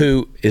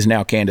 who is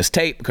now Candace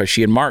Tate because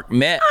she and Mark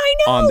met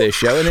on this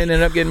show and then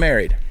ended up getting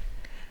married.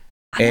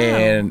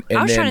 And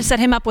I was trying to set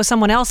him up with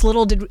someone else.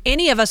 Little did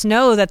any of us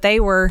know that they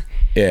were,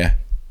 because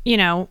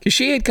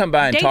she had come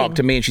by and dating. talked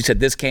to me and she said,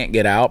 this can't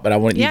get out, but I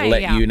want you to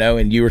let you know.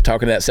 And you were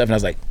talking to that stuff and I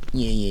was like,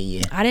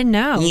 yeah. I didn't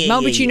know.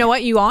 But you know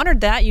what? You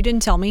honored that. You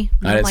didn't tell me.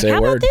 I didn't say a word.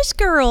 How word. about this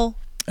girl?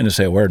 I didn't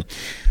say a word.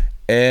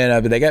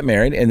 And but they got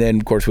married. And then,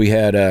 of course, we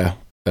had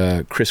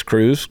Chris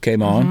Cruz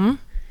came on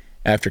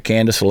after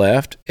Candace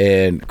left.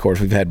 And, of course,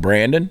 we've had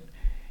Brandon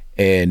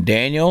and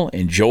Daniel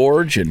and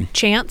George and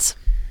Chance.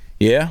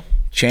 Yeah.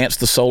 Chance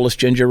the Soulless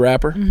Ginger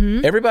Rapper.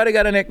 Everybody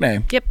got a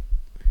nickname. Yep.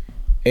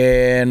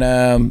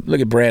 And look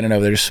at Brandon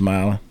over there just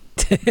smiling.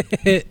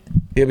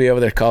 He'll be over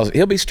there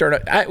he'll be stirring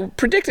up.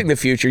 Predicting the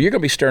future, you're going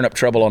to be stirring up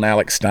trouble on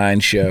Alex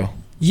Stein's show.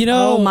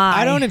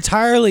 I don't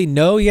entirely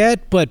know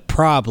yet, but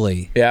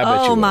probably. Yeah, I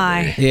bet you will.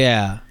 My.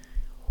 Yeah.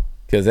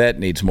 Because that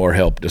needs more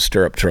help to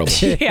stir up trouble.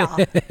 Yeah.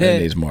 That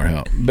needs more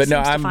help. But no,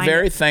 I'm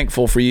very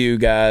thankful for you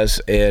guys.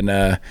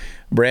 And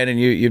Brandon,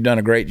 you've done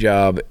a great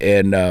job.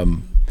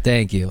 And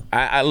thank you.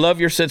 I love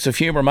your sense of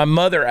humor. My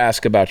mother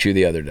asked about you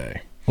the other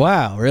day.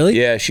 Wow, really?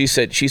 Yeah, she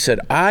said,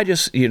 I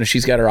just,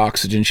 she's got her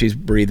oxygen, she's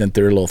breathing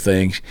through her little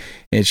thing,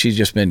 and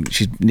she's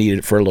needed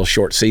it for a little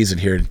short season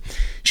here. And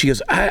she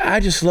goes, I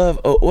just love,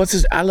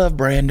 I love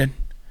Brandon.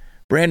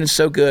 Brandon's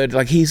so good.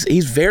 Like he's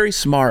very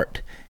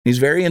smart. He's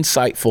very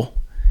insightful,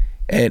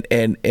 and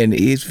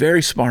he's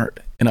very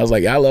smart. And I was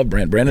like, I love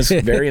Brandon. Brandon's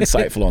very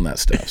insightful on that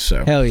stuff.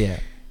 So hell yeah.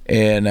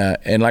 And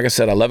like I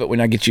said, I love it when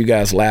I get you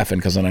guys laughing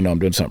because then I know I'm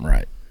doing something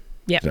right.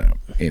 Yep. So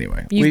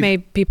anyway, You've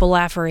made people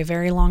laugh for a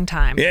very long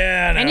time.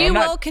 Yeah, no, and you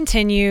will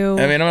continue.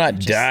 I mean, I'm not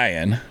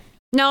dying.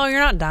 No, you're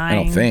not dying.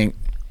 I don't think.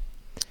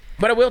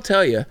 But I will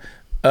tell you,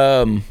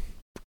 I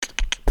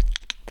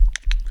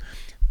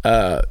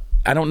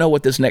don't know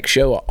what this next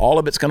show, all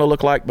of it's going to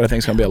look like, but I think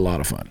it's going to be a lot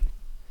of fun.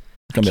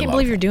 I can't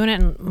believe you're doing it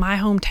in my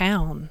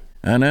hometown.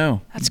 I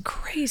know. That's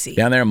crazy.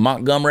 Down there in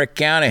Montgomery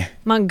County.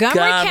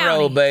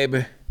 Conroe,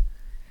 baby.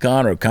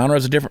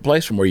 Conroe's a different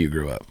place from where you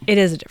grew up. It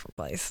is a different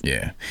place.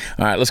 Yeah.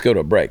 All right, let's go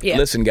to a break. Yeah.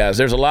 Listen, guys,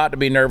 there's a lot to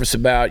be nervous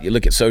about. You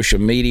look at social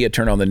media,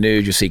 turn on the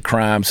news, you see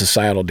crime,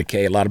 societal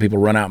decay. A lot of people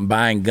run out and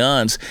buying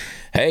guns.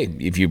 Hey,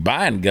 if you're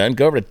buying a gun,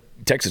 go over to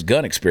Texas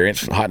Gun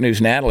Experience, Hot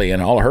News Natalie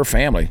and all of her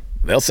family.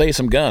 They'll sell you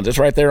some guns. It's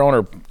right there on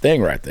her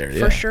thing right there.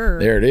 For sure.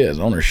 There it is,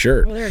 on her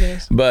shirt. Well, there it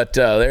is. But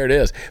there it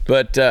is.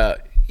 But,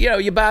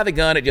 you buy the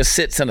gun, it just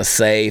sits in a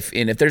safe,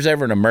 and if there's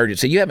ever an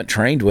emergency, you haven't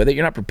trained with it,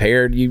 you're not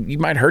prepared, you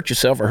might hurt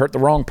yourself or hurt the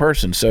wrong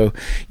person. So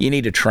you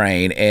need to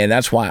train, and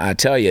that's why I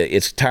tell you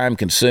it's time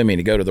consuming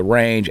to go to the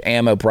range.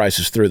 Ammo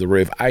prices through the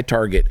roof.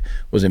 iTarget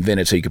was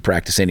invented so you could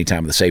practice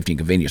anytime with the safety and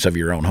convenience of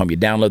your own home. You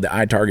download the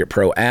iTarget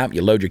Pro app,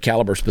 you load your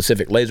caliber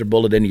specific laser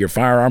bullet into your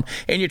firearm,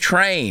 and you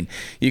train.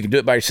 You can do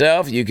it by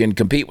yourself, you can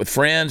compete with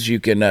friends, you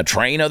can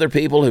train other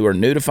people who are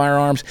new to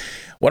firearms.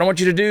 What I want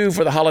you to do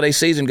for the holiday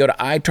season, go to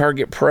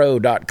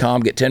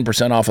itargetpro.com, get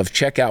 10% off of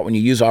checkout when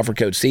you use offer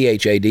code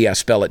CHAD. I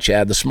spell it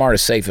Chad, the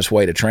smartest, safest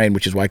way to train,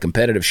 which is why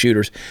competitive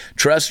shooters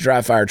trust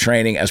dry fire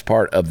training as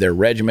part of their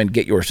regimen.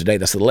 Get yours today.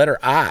 That's the letter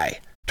I,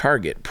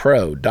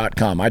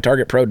 targetpro.com.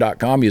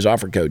 itargetpro.com, use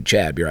offer code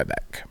Chad. Be right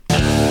back.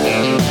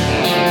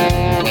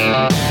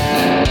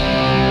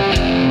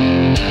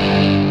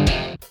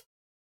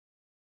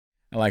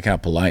 I like how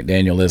polite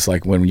Daniel is.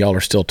 Like when y'all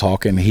are still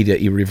talking,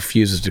 he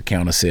refuses to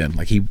count us in.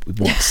 Like he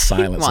wants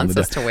silence. He wants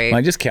us to wait.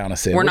 Like just count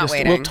us in. We're not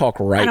waiting. We'll talk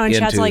right I know, and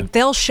into. Chad's like,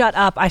 they'll shut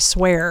up. I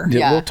swear.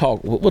 Yeah.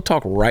 We'll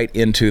talk right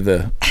into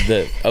the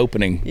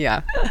opening.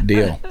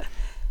 Deal.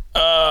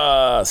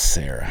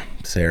 Sarah.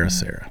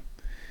 The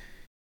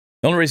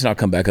only reason I'll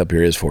come back up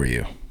here is for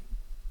you.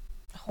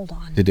 Hold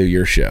on. To do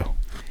your show,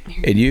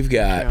 and you've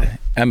got.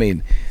 I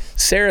mean.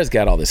 Sarah's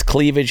got all this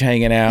cleavage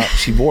hanging out.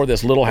 She wore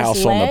this Little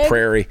House on the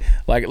Prairie.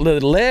 Like, the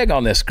leg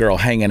on this girl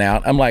hanging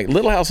out. I'm like,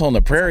 Little House on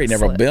the Prairie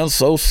never been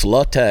so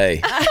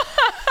slutty.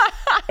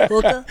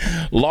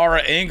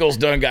 Laura Ingalls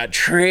done got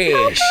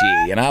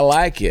trashy, and I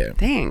like it.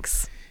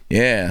 Thanks.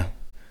 Yeah.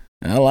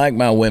 I like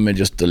my women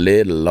just a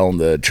little on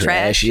the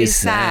trashy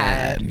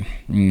side.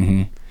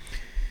 Mm-hmm.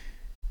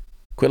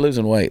 Quit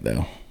losing weight,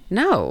 though.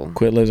 No.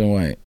 Quit losing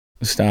weight.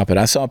 Stop it.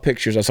 I saw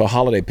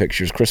holiday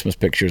pictures, Christmas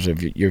pictures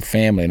of your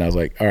family, and I was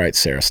like, all right,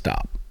 Sarah,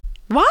 stop.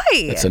 Why?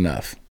 That's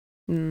enough.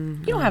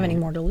 You don't have any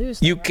more to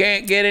lose. You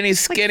can't get any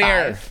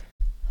skinnier. Like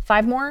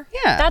 5 more?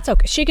 Yeah. That's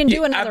okay. She can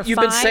do another 5. You've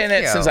been saying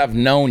that since I've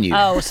known you.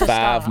 Oh, so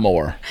 5 stop.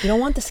 more. You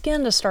don't want the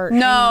skin to start.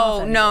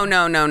 No.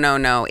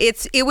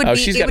 It would be.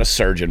 She's got a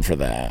surgeon for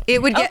that.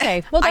 It would get.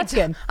 Okay, well, that's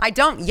good. I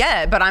don't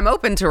yet, but I'm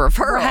open to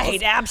referrals.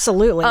 Right,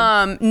 absolutely.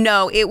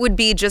 No, it would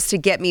be just to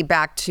get me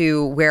back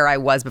to where I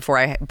was before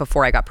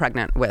I got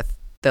pregnant with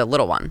the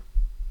little one.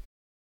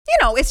 You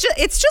know, it's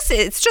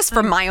just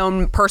for my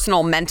own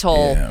personal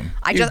mental. Yeah.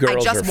 I just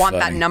want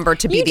that number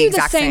to be the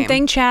exact same. You do the same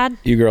thing, Chad.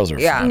 You girls are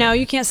funny. No,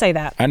 you can't say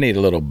that. I need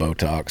a little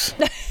Botox.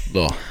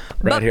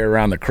 Right here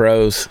around the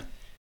crows.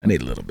 I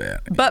need a little bit.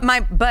 But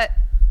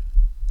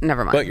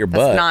never mind. But your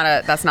butt.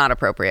 That's not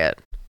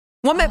appropriate.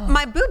 Well,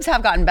 my boobs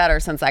have gotten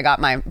better since I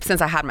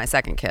had my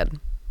second kid.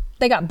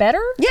 They got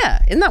better?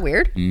 Yeah, isn't that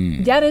weird?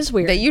 That is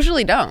weird. They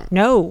usually don't.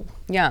 No.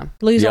 Yeah.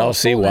 Lose all Y'all the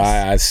see fullness.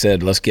 why I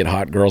said let's get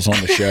hot girls on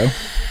the show?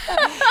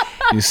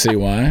 You see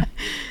why?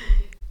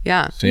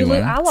 Yeah. See why?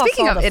 I lost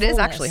Speaking all of, the it is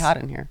fullness. actually hot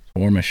in here.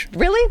 Warmish.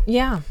 Really?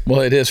 Yeah.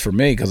 Well, it is for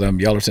me because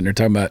y'all are sitting there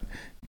talking about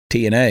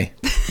TNA,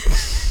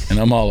 and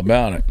I'm all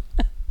about it.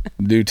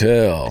 Do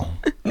tell.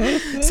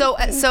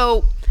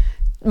 So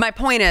my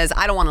point is,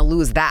 I don't want to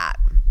lose that.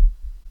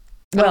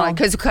 Well,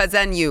 because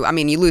then you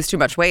lose too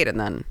much weight and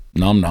then.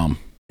 Nom nom.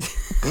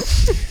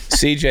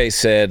 CJ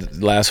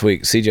said last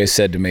week,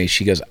 to me,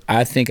 she goes,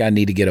 I think I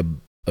need to get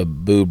a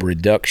boob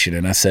reduction.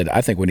 And I said,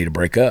 I think we need to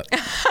break up.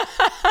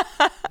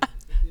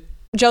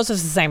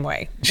 Joseph's the same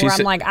way.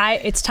 I'm like,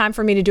 it's time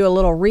for me to do a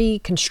little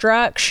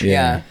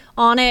reconstruction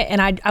on it.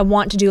 And I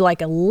want to do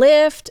like a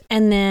lift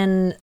and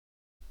then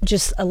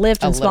just a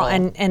lift and small.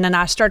 And then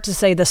I start to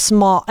say the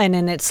small, and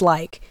then it's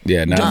like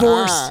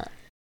divorce.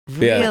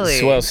 Really?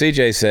 Yeah. Well,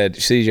 CJ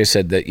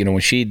said that, when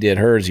she did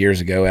hers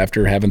years ago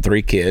after having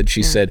 3 kids,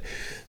 she said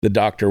the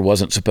doctor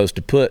wasn't supposed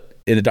to put,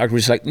 and the doctor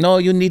was like, no,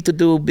 you need to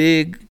do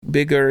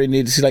bigger.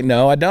 She's like,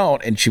 no, I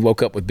don't. And she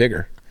woke up with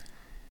bigger.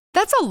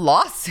 That's a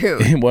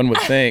lawsuit. One would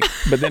think.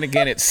 But then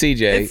again, it's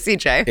CJ. It's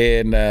CJ.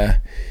 And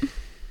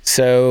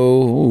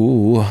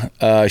so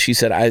she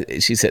said,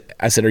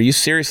 I said, are you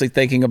seriously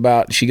thinking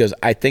about, she goes,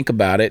 I think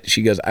about it.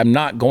 She goes, I'm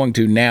not going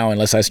to now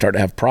unless I start to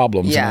have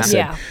problems. Yeah. And I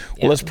said,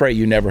 well, let's pray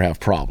you never have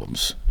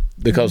problems,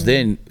 because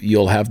then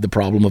you'll have the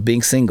problem of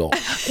being single.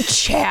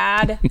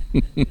 Chad.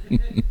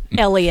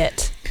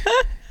 Elliot.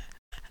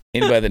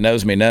 Anybody that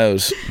knows me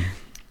knows.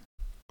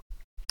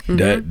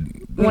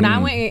 When I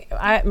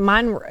went,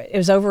 mine, it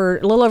was a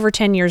little over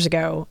 10 years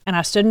ago, and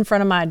I stood in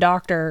front of my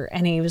doctor,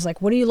 and he was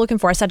like, what are you looking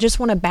for? I said, I just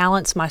want to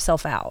balance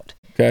myself out.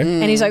 Okay.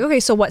 And he's like, okay,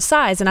 so what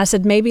size? And I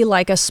said, maybe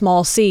like a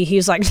small C. He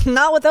was like,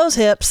 not with those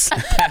hips.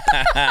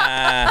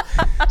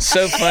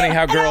 So funny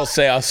how girls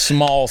say a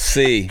small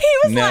C.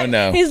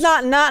 No. He's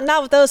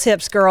not with those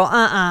hips, girl.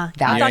 I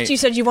thought you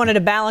said you wanted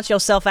to balance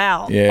yourself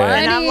out. Yeah.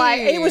 And I'm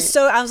like, I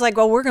was like,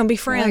 well, we're going to be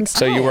friends.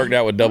 So you worked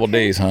out with double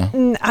D's, huh?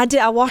 I did.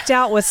 I walked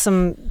out with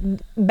some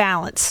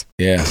balance.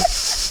 Yeah.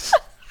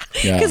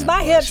 Because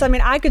my hips,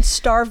 I could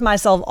starve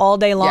myself all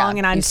day long,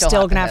 and I'm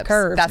still gonna have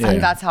curves.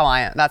 That's how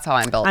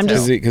I'm built. I'm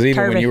just because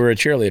even when curvy. you were a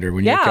cheerleader,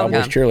 when you were a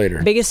Cowboys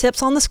cheerleader, biggest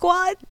hips on the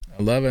squad.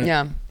 I love it.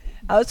 Yeah.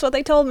 Oh, that's what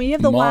they told me. You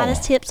have the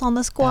widest hips on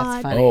the squad.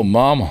 That's funny. Oh,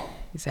 mama.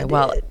 You say,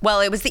 well,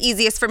 it was the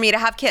easiest for me to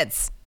have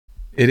kids.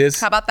 It is.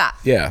 How about that?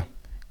 Yeah.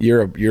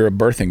 You're a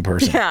birthing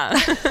person.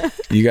 Yeah.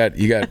 You got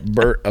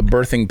a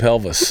birthing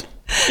pelvis.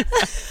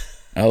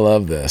 I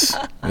love this.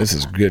 This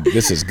is good.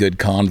 This is good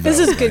convo. This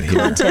is good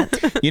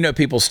content. You know,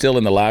 people still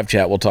in the live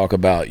chat will talk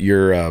about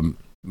your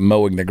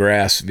mowing the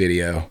grass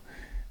video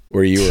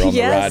where you were on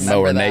the ride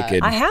mower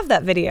naked. I have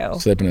that video.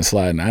 Slipping and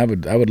sliding. I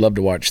would love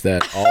to watch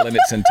that all in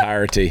its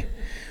entirety.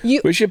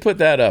 We should put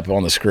that up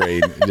on the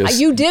screen.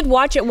 You did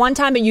watch it one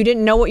time, but you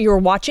didn't know what you were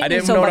watching. I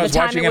didn't know what I was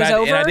watching, and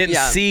I didn't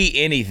see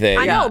anything.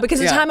 I know, because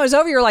the time it was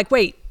over, you were like,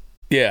 wait.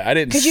 Yeah, I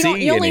didn't see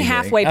anything. You only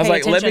halfway pay I was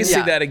like, attention. let me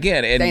see that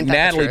again. And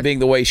Natalie, being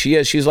the way she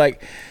is, she's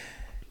like,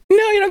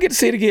 no, you don't get to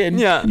see it again.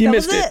 Yeah, you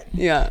missed it.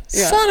 Yeah.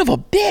 Son of a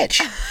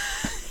bitch.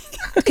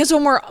 Because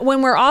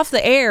when we're off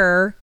the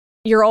air,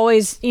 you're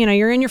always,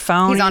 you're in your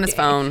phone. He's on his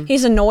phone.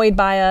 He's annoyed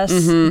by us,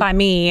 by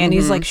me, and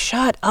he's like,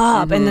 shut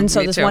up. And then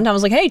so this one time I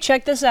was like, hey,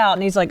 check this out.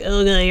 And he's like,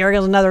 ugh, here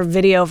goes another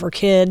video for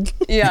kid.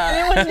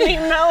 Yeah. It was me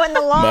mowing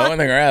the lawn. Mowing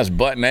the grass,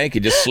 butt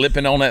naked, just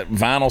slipping on that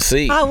vinyl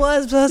seat. I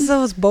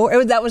was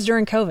bored. That was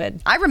during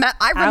COVID. I remember.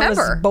 I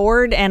was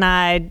bored, and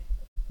I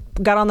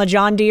got on the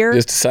John Deere.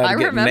 Just decided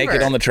to get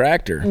naked on the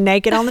tractor.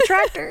 Naked on the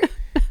tractor.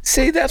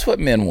 See, that's what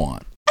men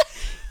want.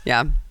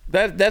 Yeah.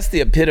 That's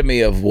the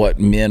epitome of what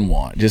men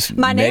want. Just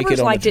my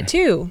neighbors liked it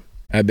too.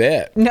 I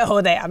bet. No,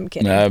 I'm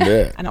kidding. I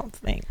bet. I don't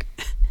think.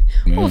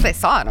 Well, if they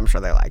saw it, I'm sure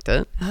they liked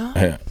it.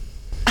 Yeah.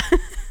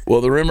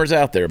 Well, the rumor's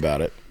out there about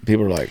it.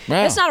 People are like,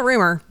 wow. It's not a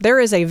rumor. There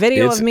is a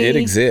video of me. It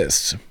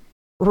exists.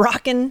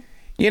 Rocking.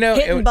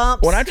 Hitting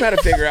bumps. When I try to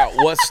figure out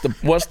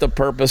what's the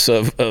purpose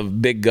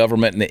of big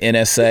government and the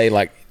NSA,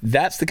 like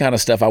that's the kind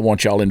of stuff I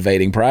want y'all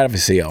invading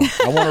privacy on.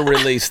 I want to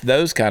release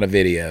those kind of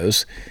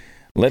videos.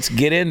 Let's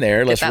get in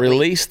there. Let's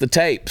release the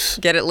tapes.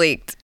 Get it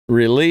leaked.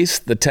 Release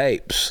the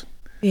tapes.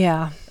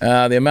 Yeah.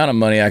 The amount of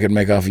money I could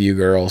make off of you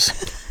girls.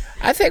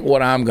 I think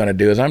what I'm going to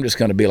do is I'm just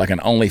going to be like an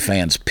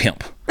OnlyFans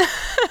pimp.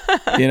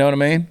 You know what I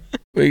mean?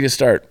 We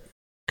just I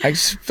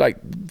just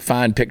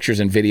find pictures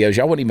and videos.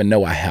 Y'all wouldn't even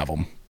know I have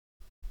them.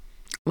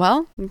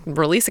 Well,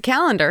 release a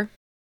calendar.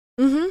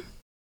 Mm-hmm.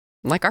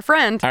 Like our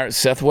friend.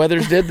 Seth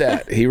Weathers did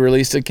that. He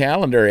released a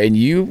calendar, and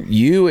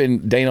you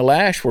and Dana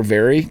Lash were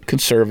very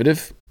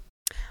conservative.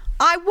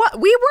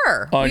 We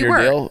were. On your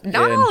deal.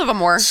 Not all of them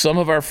were. Some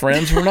of our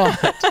friends were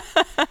not.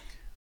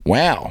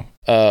 Wow.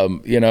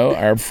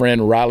 Our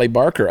friend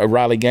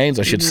Riley Gaines,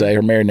 I should say,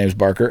 her married name's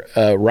Barker,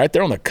 right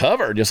there on the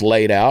cover, just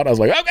laid out. I was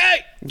like,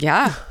 okay.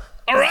 Yeah.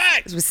 All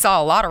right. We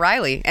saw a lot of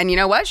Riley. And you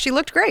know what? She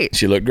looked great.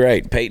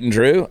 Peyton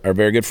Drew, our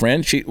very good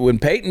friend. When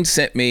Peyton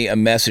sent me a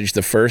message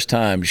the first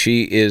time,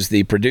 she is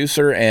the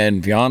producer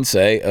and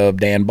fiance of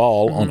Dan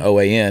Ball on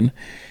OAN.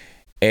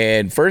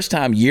 And first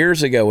time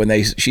years ago when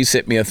she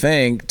sent me a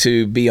thing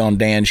to be on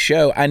Dan's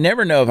show, I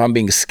never know if I'm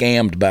being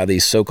scammed by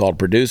these so-called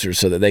producers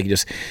so that they can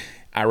just,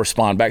 I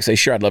respond back, say,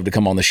 sure, I'd love to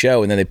come on the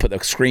show. And then they put a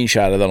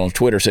screenshot of that on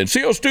Twitter saying,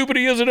 see how stupid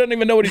he is? He doesn't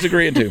even know what he's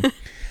agreeing to.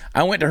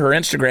 I went to her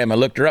Instagram and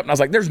looked her up and I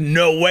was like, there's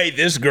no way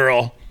this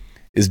girl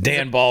is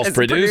Dan Ball's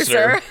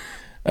producer.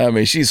 I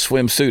mean, she's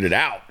swimsuited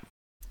out.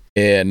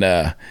 And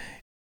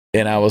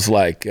I was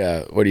like,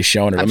 what are you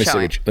showing her? Let me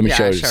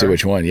see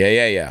which one.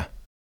 Yeah.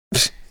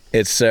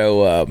 It's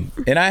so,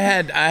 and I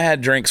had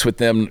drinks with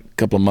them a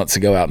couple of months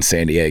ago out in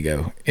San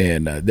Diego,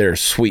 and they're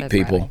sweet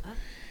people.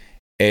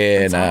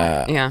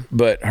 And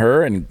but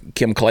her and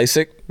Kim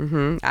Klasick,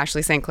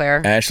 Ashley St.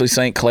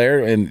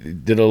 Clair,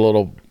 and did a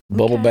little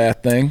bubble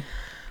bath thing.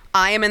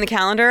 I am in the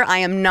calendar. I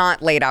am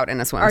not laid out in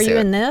a swimsuit. Are you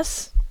in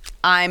this?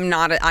 I'm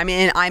not. I'm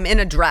in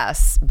a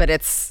dress, but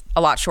it's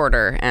a lot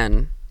shorter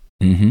and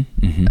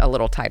a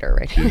little tighter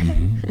right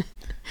here.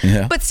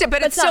 Yeah. But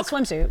it's not a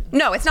swimsuit.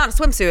 No, it's not a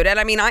swimsuit. And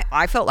I mean,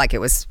 I felt like it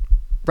was,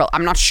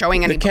 I'm not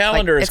showing any. The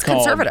calendar is it's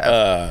called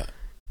conservative.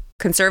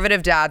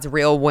 Conservative Dads,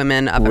 Real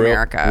Women of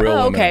America.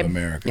 Real Women of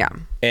America. Yeah.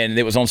 And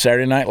it was on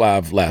Saturday Night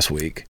Live last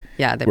week.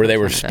 Yeah. Where they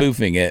were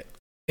spoofing it,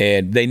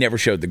 and they never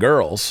showed the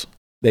girls.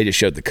 They just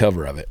showed the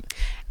cover of it.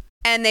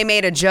 And they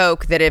made a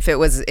joke that if it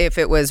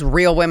was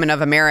Real Women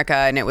of America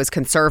and it was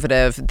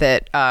conservative,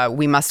 that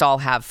we must all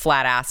have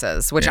flat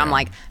asses, which I'm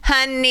like,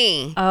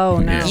 honey. Oh,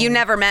 no. You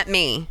never met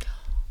me.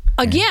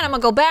 Again, I'm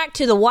going to go back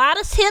to the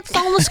widest hips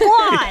on the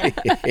squad.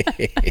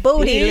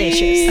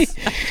 Bootylicious.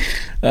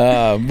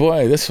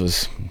 Boy, this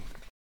was...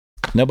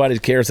 Nobody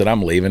cares that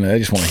I'm leaving. They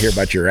just want to hear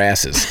about your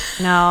asses.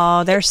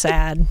 No, they're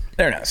sad.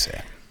 They're not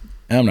sad.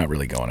 I'm not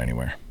really going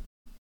anywhere.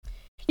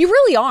 You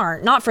really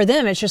aren't. Not for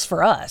them. It's just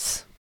for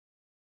us.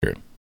 Sure.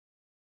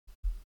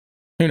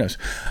 Who knows?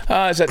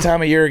 It's that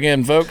time of year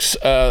again, folks.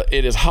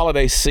 It is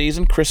holiday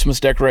season. Christmas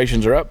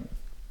decorations are up.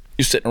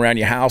 You're sitting around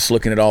your house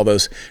looking at all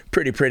those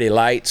pretty, pretty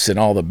lights and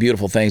all the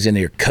beautiful things in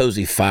your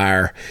cozy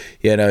fire.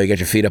 You got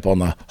your feet up on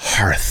the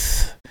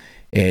hearth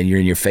and you're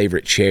in your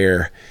favorite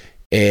chair.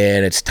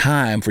 And it's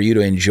time for you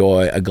to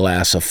enjoy a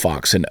glass of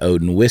Fox and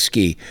Odin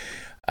whiskey.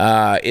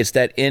 It's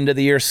that end of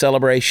the year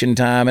celebration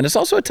time, and it's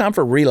also a time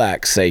for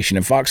relaxation.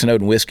 And Fox and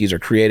Oden whiskeys are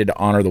created to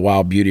honor the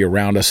wild beauty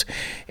around us,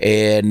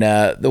 and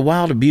the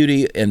wild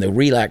beauty and the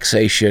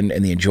relaxation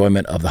and the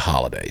enjoyment of the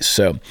holidays.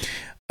 So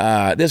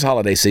this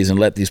holiday season,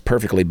 let these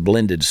perfectly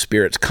blended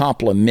spirits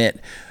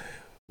complement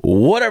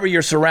whatever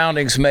your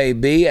surroundings may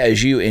be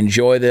as you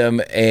enjoy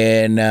them.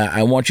 And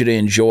I want you to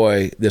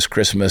enjoy this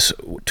Christmas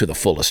to the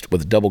fullest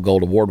with Double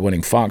Gold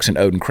Award-winning Fox and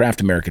Oden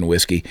Craft American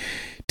Whiskey.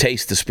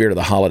 Taste the spirit of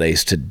the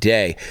holidays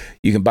today.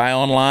 You can buy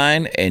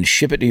online and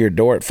ship it to your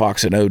door at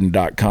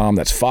foxandoden.com.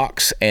 That's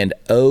Fox and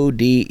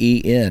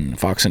O-D-E-N,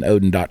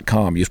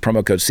 foxandoden.com. Use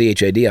promo code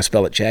CHAD, I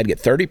spell it Chad, get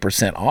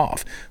 30%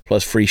 off,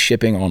 plus free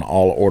shipping on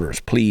all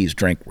orders. Please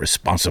drink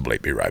responsibly.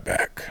 Be right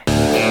back.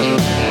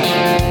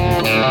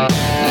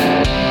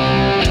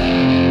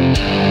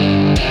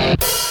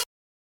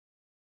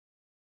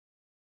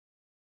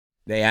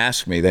 They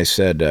asked me, they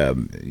said,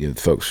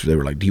 folks, they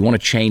were like, do you want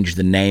to change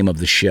the name of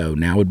the show?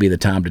 Now would be the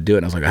time to do it.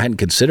 And I was like, I hadn't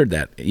considered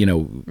that.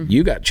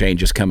 You got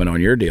changes coming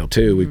on your deal,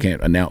 too. We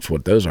can't announce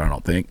what those are, I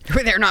don't think.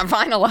 They're not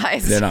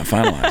finalized. They're not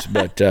finalized.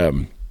 But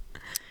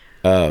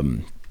I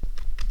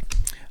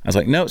was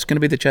like, no, it's going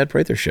to be the Chad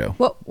Prather Show.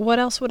 What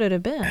else would it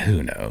have been?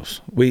 Who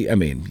knows?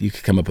 You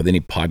could come up with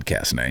any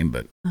podcast name,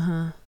 but...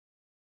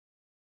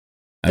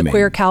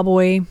 Queer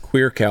Cowboy.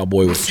 Queer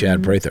Cowboy with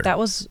Chad Prather. That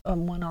was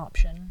one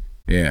option.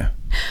 Yeah.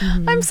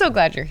 I'm so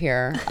glad you're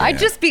here. Yeah.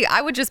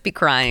 I would just be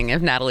crying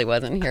if Natalie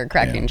wasn't here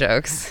cracking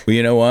jokes. Well,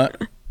 you know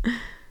what?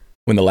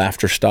 When the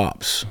laughter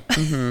stops,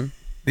 the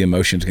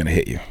emotion's going to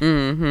hit you.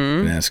 Mm-hmm.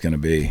 And that's going to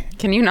be...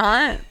 Can you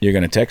not? You're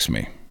going to text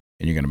me,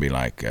 and you're going to be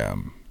like,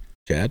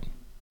 Chad,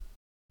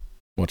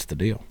 what's the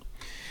deal?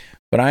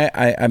 But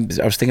I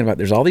was thinking about,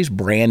 there's all these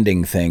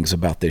branding things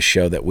about this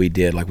show that we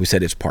did. Like we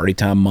said, it's Party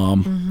Time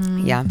Mom.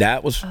 Mm-hmm. Yeah.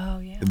 That was...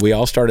 We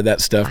all started that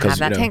stuff. I have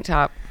that tank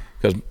top.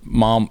 Because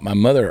my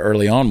mother,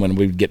 early on, when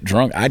we'd get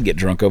drunk, I'd get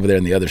drunk over there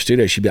in the other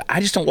studio. She'd be like, I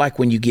just don't like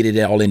when you get it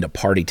all into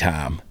party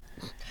time.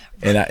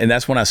 And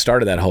that's when I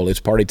started that whole, it's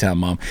party time,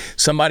 Mom.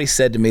 Somebody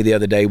said to me the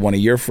other day, one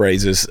of your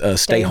phrases,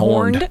 stay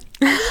horned.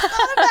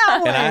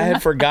 And I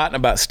had forgotten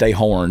about stay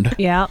horned.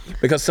 Yeah.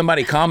 Because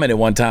somebody commented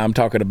one time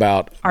talking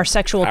about our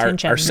sexual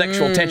tension. Our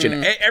sexual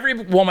tension. Every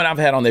woman I've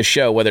had on this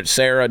show, whether it's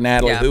Sarah,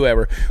 Natalie,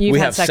 whoever, we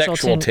have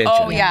sexual tension.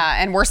 Oh,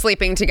 yeah. And we're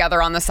sleeping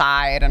together on the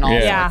side and all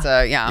sorts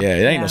of, Yeah,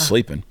 it ain't no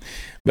sleeping.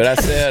 But I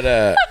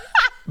said,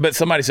 but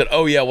somebody said,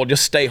 oh, yeah, well,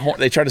 just stay horny.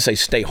 They tried to say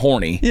stay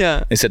horny.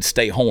 Yeah. They said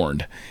stay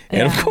horned.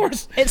 And of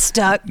course, it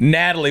stuck.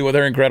 Natalie, with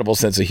her incredible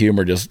sense of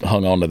humor, just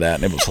hung on to that.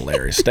 And it was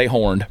hilarious. Stay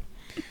horned.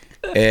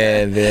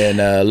 And then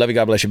love you,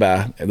 God bless you,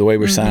 bye. The way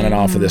we're signing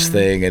off of this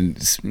thing, and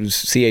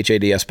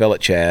CHAD, I spell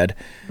it Chad.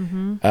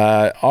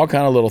 All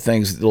kind of little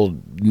things, little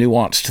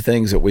nuanced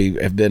things that we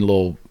have been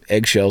little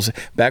eggshells.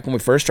 Back when we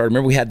first started,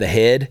 remember we had the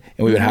head,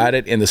 and we would hide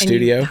it in the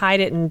studio. You'd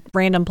hide it in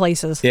random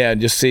places. Yeah, and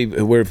just see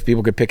where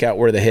people could pick out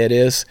where the head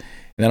is.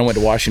 And then I went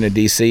to Washington,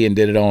 D.C. and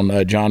did it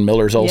on John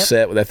Miller's old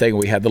set with that thing.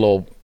 We had the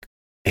little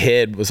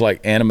head was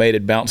like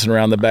animated bouncing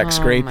around the back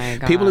screen.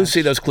 People who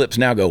see those clips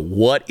now go,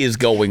 what is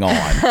going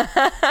on?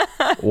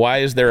 Why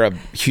is there a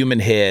human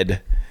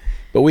head?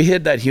 But we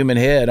hid that human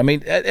head. I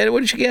mean, and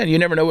which again, you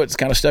never know what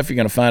kind of stuff you're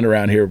going to find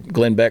around here.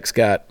 Glenn Beck's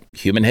got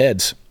human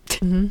heads.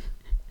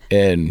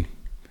 And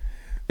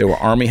there were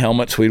army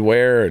helmets we'd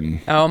wear. And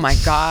oh my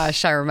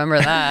gosh, I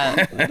remember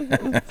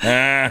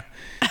that.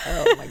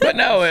 Oh my but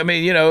no, I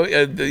mean,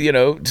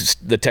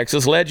 the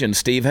Texas legend,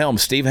 Steve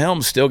Helms. Steve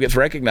Helms still gets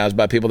recognized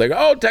by people. They go,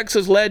 oh,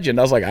 Texas legend.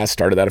 I was like, I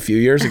started that a few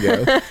years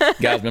ago.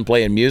 Guy's been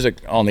playing music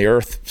on the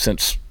earth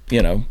since,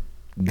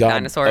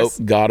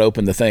 God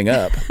opened the thing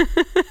up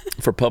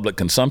for public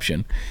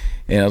consumption.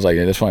 And I was like,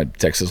 that's why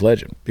Texas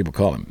legend. People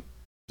call him.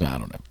 I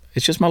don't know.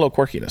 It's just my little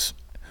quirkiness.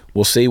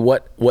 We'll see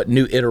what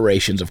new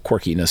iterations of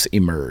quirkiness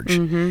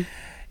emerge.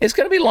 It's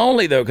going to be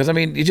lonely, though, because, I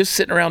mean, you're just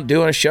sitting around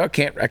doing a show. I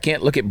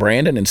can't look at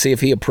Brandon and see if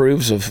he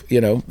approves of,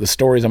 the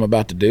stories I'm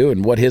about to do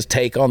and what his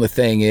take on the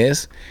thing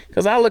is.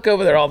 Because I look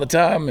over there all the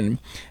time,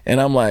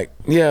 and I'm like,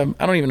 yeah,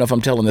 I don't even know if I'm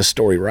telling this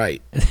story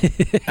right.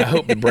 I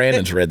hope that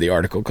Brandon's read the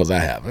article, because I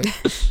haven't.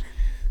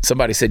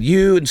 Somebody said,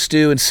 you and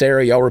Stu and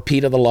Sara, y'all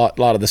repeated a lot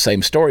of the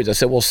same stories. I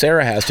said, well,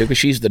 Sara has to, because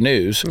she's the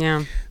news.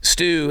 Yeah.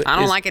 Stu, I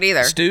don't like it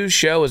either. Stu's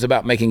show is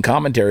about making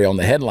commentary on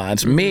the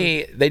headlines.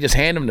 Me, they just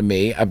hand them to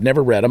me. I've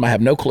never read them. I have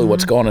no clue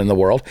what's going on in the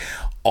world.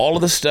 All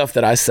of the stuff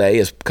that I say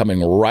is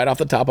coming right off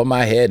the top of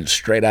my head and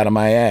straight out of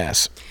my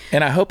ass.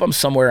 And I hope I'm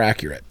somewhere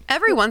accurate.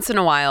 Every once in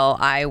a while,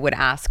 I would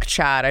ask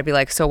Chad, I'd be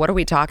like, so what are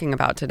we talking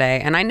about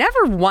today? And I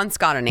never once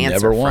got an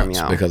answer from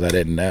you. Because I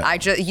didn't know.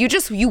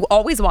 You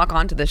always walk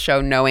onto this show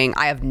knowing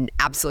I have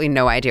absolutely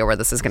no idea where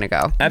this is going to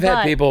go. I've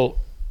had people,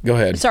 go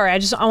ahead. Sorry,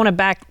 I want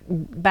to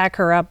back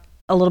her up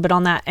a little bit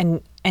on that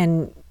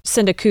and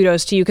send a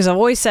kudos to you, because I've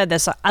always said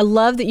this. I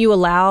love that you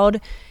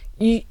allowed...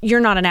 You're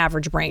not an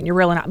average brain. You're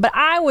really not. But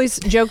I always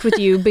joked with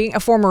you, being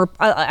a former.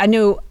 I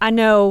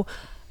know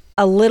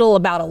a little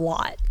about a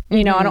lot.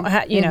 I don't.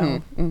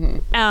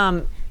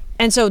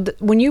 And so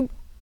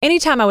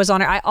anytime I was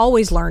on it, I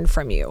always learned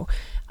from you.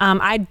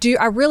 I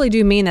really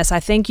do mean this.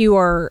 I think you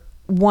are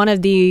one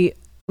of the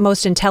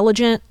most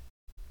intelligent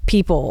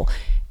people,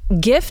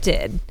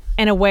 gifted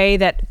in a way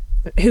that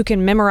who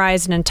can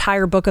memorize an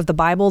entire book of the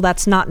Bible.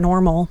 That's not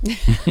normal.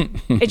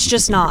 It's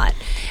just not.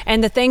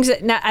 And the things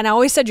that, and I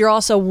always said you're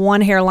also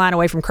one hairline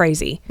away from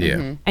crazy.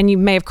 Yeah. And you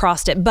may have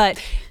crossed it.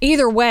 But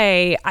either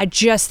way, I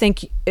just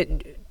think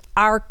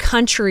our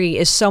country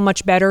is so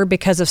much better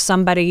because of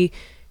somebody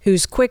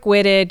who's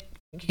quick-witted,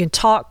 you can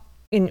talk,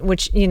 in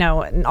which,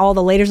 and all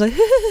the ladies like,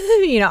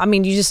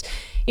 you just,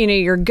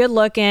 you're good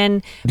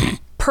looking,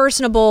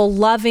 personable,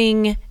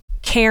 loving,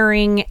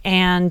 caring,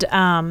 and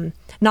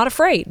not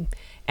afraid.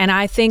 And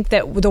I think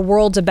that the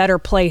world's a better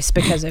place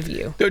because of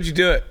you. Don't you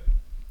do it.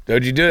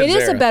 Don't you do it, It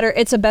is Sarah.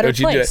 it's a better Don't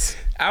you place. do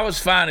it. I was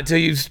fine until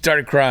you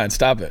started crying.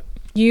 Stop it.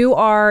 You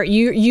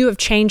have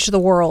changed the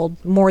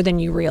world more than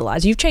you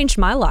realize. You've changed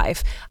my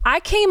life. I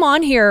came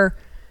on here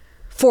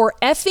for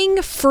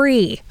effing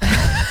free.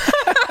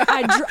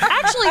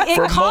 Actually, it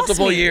For cost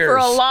multiple me years. For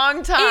a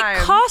long time. It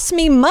cost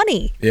me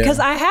money Yeah. because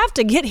I have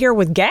to get here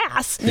with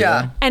gas.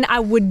 Yeah. And I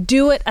would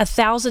do it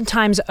 1,000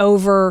 times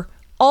over,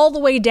 all the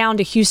way down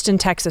to Houston,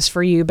 Texas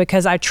for you,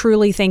 because I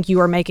truly think you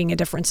are making a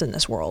difference in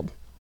this world.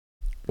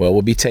 Well,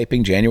 we'll be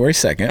taping January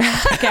 2nd.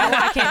 Okay,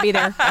 well, I can't be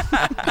there.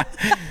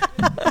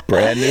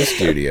 Brand new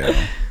studio.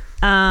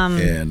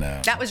 And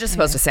That was just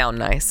supposed to sound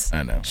nice.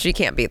 I know. She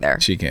can't be there.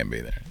 She can't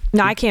be there.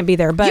 No, I can't be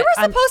there. But You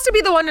were supposed to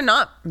be the one to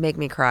not make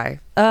me cry.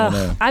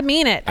 I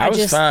mean it. I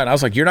was fine. I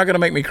was like, you're not going to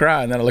make me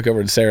cry. And then I look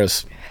over at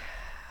Sarah's.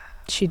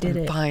 She did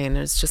it. Fine.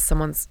 It's just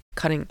someone's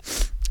cutting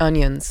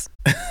onions.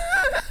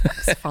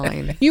 It's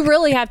fine. You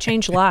really have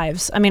changed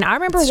lives. I mean, I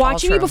remember It's all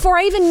watching you true. before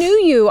I even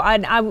knew you.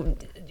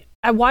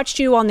 I watched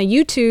you on the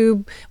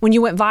YouTube when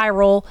you went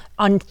viral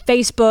on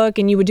Facebook,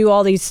 and you would do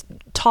all these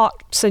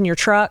talks in your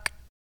truck,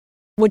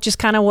 which is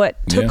kind of what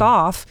took Yeah.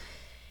 off.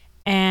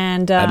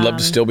 And I'd love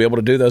to still be able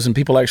to do those and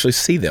people actually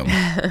see them.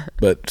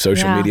 But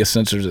social Yeah. media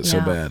censors it so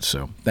Yeah. bad.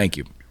 So thank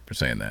you for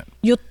saying that.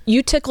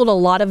 you tickled a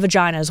lot of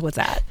vaginas with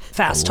that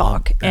fast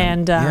talk,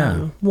 and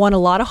yeah. won a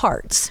lot of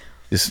hearts.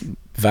 Just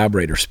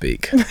vibrator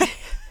speak.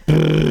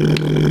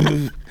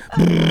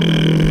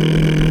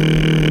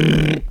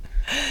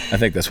 I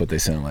think that's what they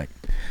sound like.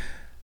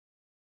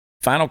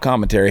 Final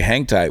commentary.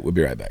 Hang tight. We'll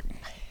be right back.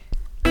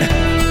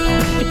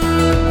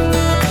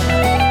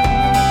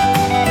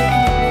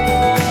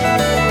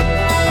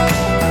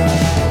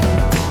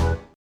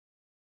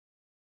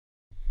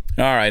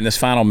 All right, in this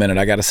final minute,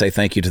 I got to say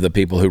thank you to the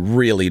people who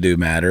really do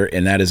matter,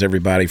 and that is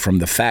everybody from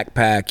the Fact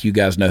Pack. You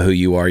guys know who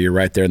you are. You're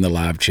right there in the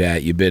live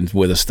chat. You've been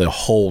with us the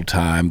whole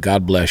time.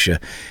 God bless you.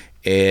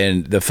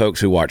 And the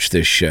folks who watch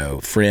this show,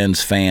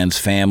 friends, fans,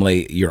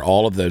 family, you're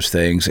all of those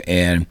things,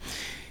 and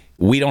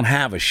we don't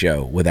have a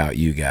show without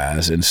you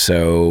guys, and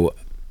so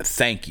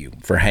thank you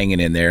for hanging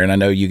in there. And I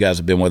know you guys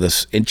have been with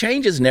us, and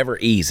change is never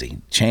easy.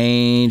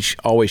 Change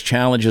always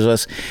challenges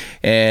us,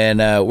 and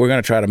we're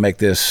going to try to make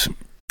this,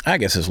 I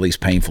guess, as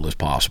least painful as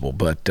possible.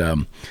 But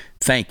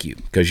thank you,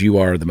 because you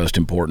are the most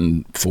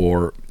important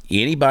for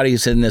anybody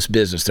who's in this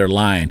business. They're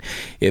lying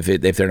if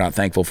they're not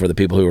thankful for the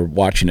people who are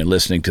watching and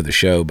listening to the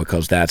show,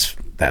 because that's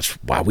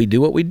why we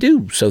do what we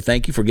do. So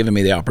thank you for giving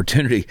me the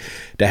opportunity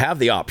to have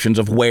the options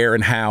of where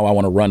and how I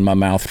want to run my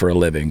mouth for a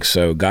living.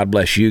 So God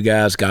bless you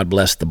guys. God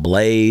bless the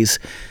Blaze,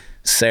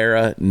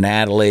 Sara,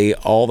 Natalie,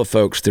 all the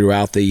folks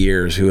throughout the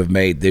years who have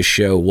made this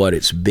show what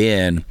it's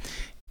been.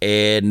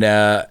 And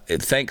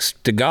thanks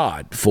to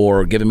God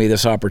for giving me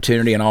this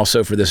opportunity, and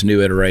also for this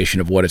new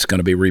iteration of what it's going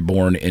to be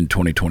reborn in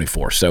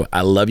 2024. So I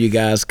love you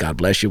guys. God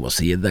bless you. We'll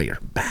see you there.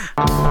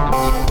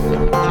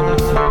 Bye.